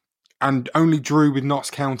 and only drew with Notts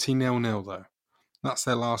County 0-0 though. That's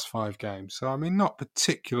their last 5 games. So, I mean, not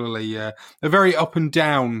particularly... they're very up and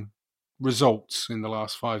down results in the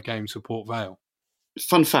last 5 games for Port Vale.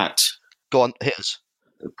 Fun fact. Go on, hit us.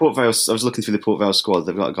 Port Vale, I was looking through the Port Vale squad.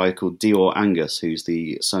 They've got a guy called Dior Angus, who's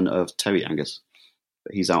the son of Terry Angus.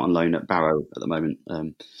 But he's out on loan at Barrow at the moment.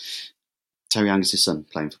 Terry Angus' son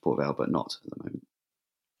playing for Port Vale, but not at the moment.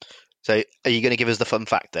 So, are you going to give us the fun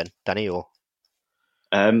fact then, Danny? Or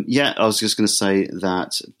yeah, I was just going to say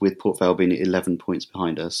that with Port Vale being 11 points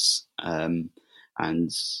behind us, and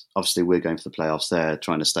obviously we're going for the playoffs there,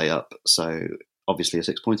 trying to stay up. So, obviously a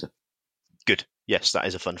 6-pointer. Good. Yes, that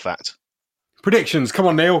is a fun fact. Predictions. Come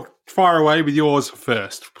on, Neil. Fire away with yours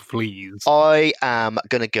first, please. I am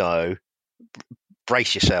going to go...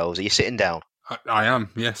 Brace yourselves. Are you sitting down? I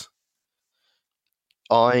am, yes.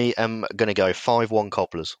 I am going to go 5-1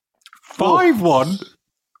 Cobblers. 5-1?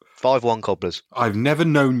 5-1 Cobblers. I've never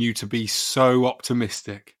known you to be so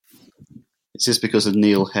optimistic. It's just because of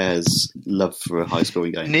Neil Hare's love for a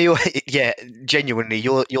high-scoring game. Neil, yeah, genuinely,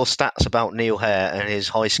 your stats about Neil Hare and his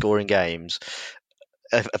high-scoring games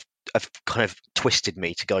have kind of twisted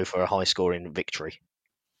me to go for a high-scoring victory.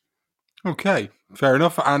 Okay, fair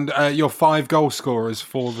enough. And your 5 goal scorers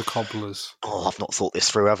for the Cobblers? Oh, I've not thought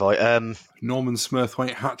this through, have I? Norman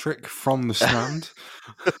Smurthwaite hat-trick from the stand.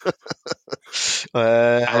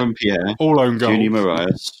 Aaron Pierre. All own goals. Junior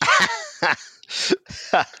Marias.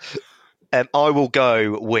 I will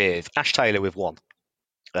go with Ash Taylor with 1.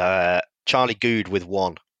 Charlie Good with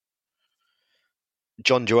 1.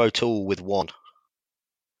 John Joe O'Toole with 1.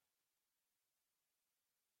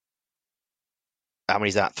 How many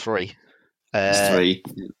is that? 3. 3.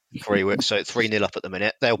 3. So 3-0 up at the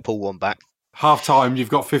minute. They'll pull 1 back. Half time, you've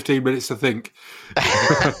got 15 minutes to think.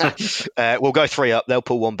 We'll go 3 up. They'll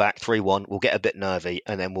pull 1 back. 3-1. We'll get a bit nervy,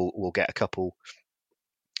 and then we'll get a couple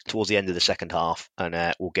towards the end of the second half, and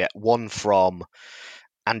we'll get 1 from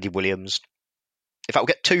Andy Williams. In fact,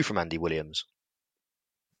 we'll get 2 from Andy Williams.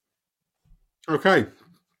 Okay,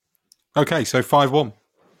 so 5-1.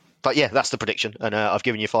 But yeah, that's the prediction, and I've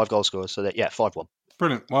given you 5 goal scorers, so that, yeah, 5-1.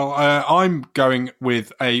 Brilliant. Well, I'm going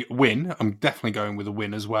with a win. I'm definitely going with a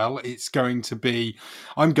win as well. It's going to be...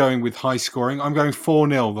 I'm going with high scoring. I'm going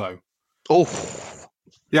 4-0 though. Oh.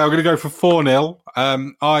 Yeah, I'm going to go for 4-0.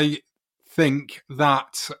 I think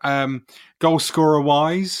that goal scorer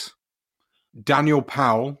wise, Daniel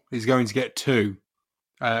Powell is going to get 2.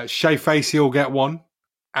 Shea Facey will get 1.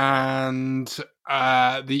 And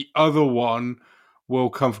the other one will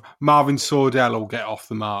come from Marvin Sordell will get off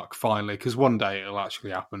the mark finally, because one day it'll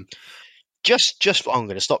actually happen. Just I'm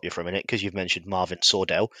going to stop you for a minute because you've mentioned Marvin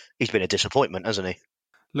Sordell. He's been a disappointment, hasn't he? A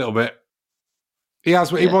little bit. He has.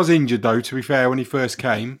 Yeah. He was injured though, to be fair, when he first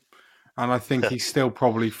came, and I think he's still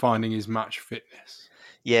probably finding his match fitness.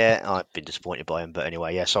 Yeah, I've been disappointed by him, but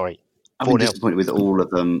anyway, yeah, sorry. I've been disappointed with all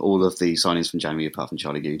of them, all of the signings from January, apart from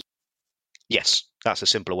Charlie Good. Yes, that's a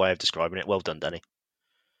simpler way of describing it. Well done, Danny.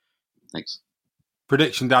 Thanks.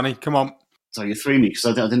 Prediction, Danny, come on. So you threw me because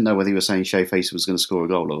I didn't know whether you were saying Shea Facey was going to score a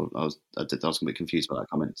goal, or I was a bit confused by that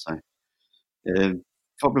comment. So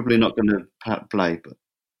probably not going to play, but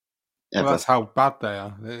well, that's how bad they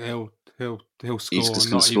are. He'll score. He's just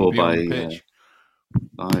going to score by the pitch.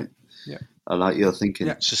 Right. Yeah. I like your thinking.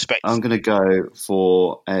 Yeah. Suspect. I'm going to go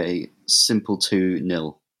for a simple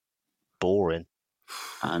 2-0. Boring.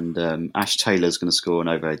 And Ash Taylor's going to score an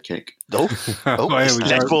overhead kick. Oh,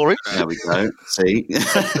 less boring. There we go. See?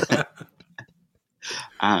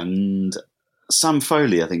 And Sam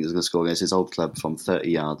Foley, I think, is going to score against his old club from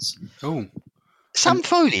 30 yards. Oh. Sam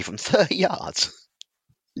Foley from 30 yards?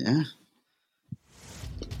 Yeah.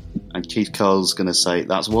 And Keith Cole's going to say,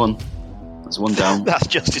 that's one. That's one down. That's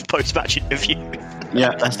just his post-match interview.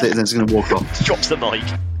 Yeah, that's it. Then he's going to walk off. Drops the mic.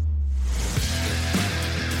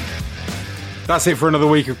 That's it for another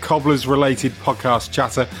week of Cobblers-related podcast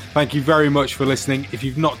chatter. Thank you very much for listening. If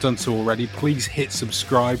you've not done so already, please hit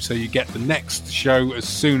subscribe so you get the next show as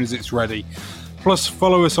soon as it's ready. Plus,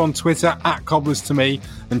 follow us on Twitter @CobblersToMe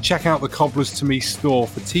and check out the Cobblers to Me store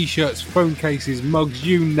for t-shirts, phone cases, mugs,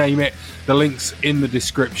 you name it. The link's in the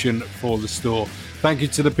description for the store. Thank you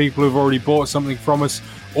to the people who've already bought something from us.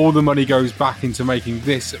 All the money goes back into making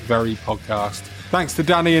this very podcast. Thanks to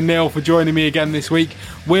Danny and Neil for joining me again this week.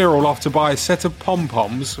 We're all off to buy a set of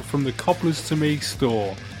pom-poms from the Cobblers to Me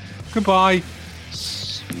store. Goodbye.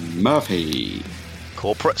 Murphy.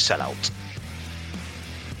 Corporate sellout.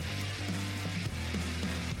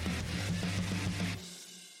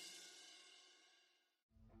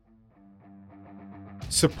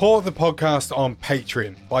 Support the podcast on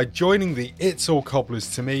Patreon by joining the It's All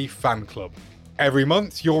Cobblers to Me fan club. Every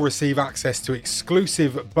month, you'll receive access to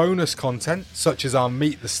exclusive bonus content, such as our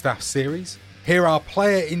Meet the Staff series, hear our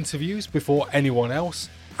player interviews before anyone else,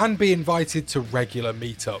 and be invited to regular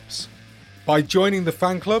meetups. By joining the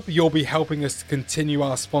fan club, you'll be helping us to continue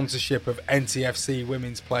our sponsorship of NTFC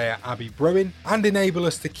women's player Abby Bruin and enable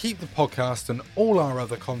us to keep the podcast and all our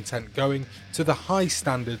other content going to the high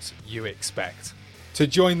standards you expect. To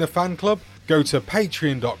join the fan club, go to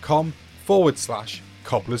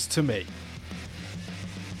patreon.com/Cobblers to Me.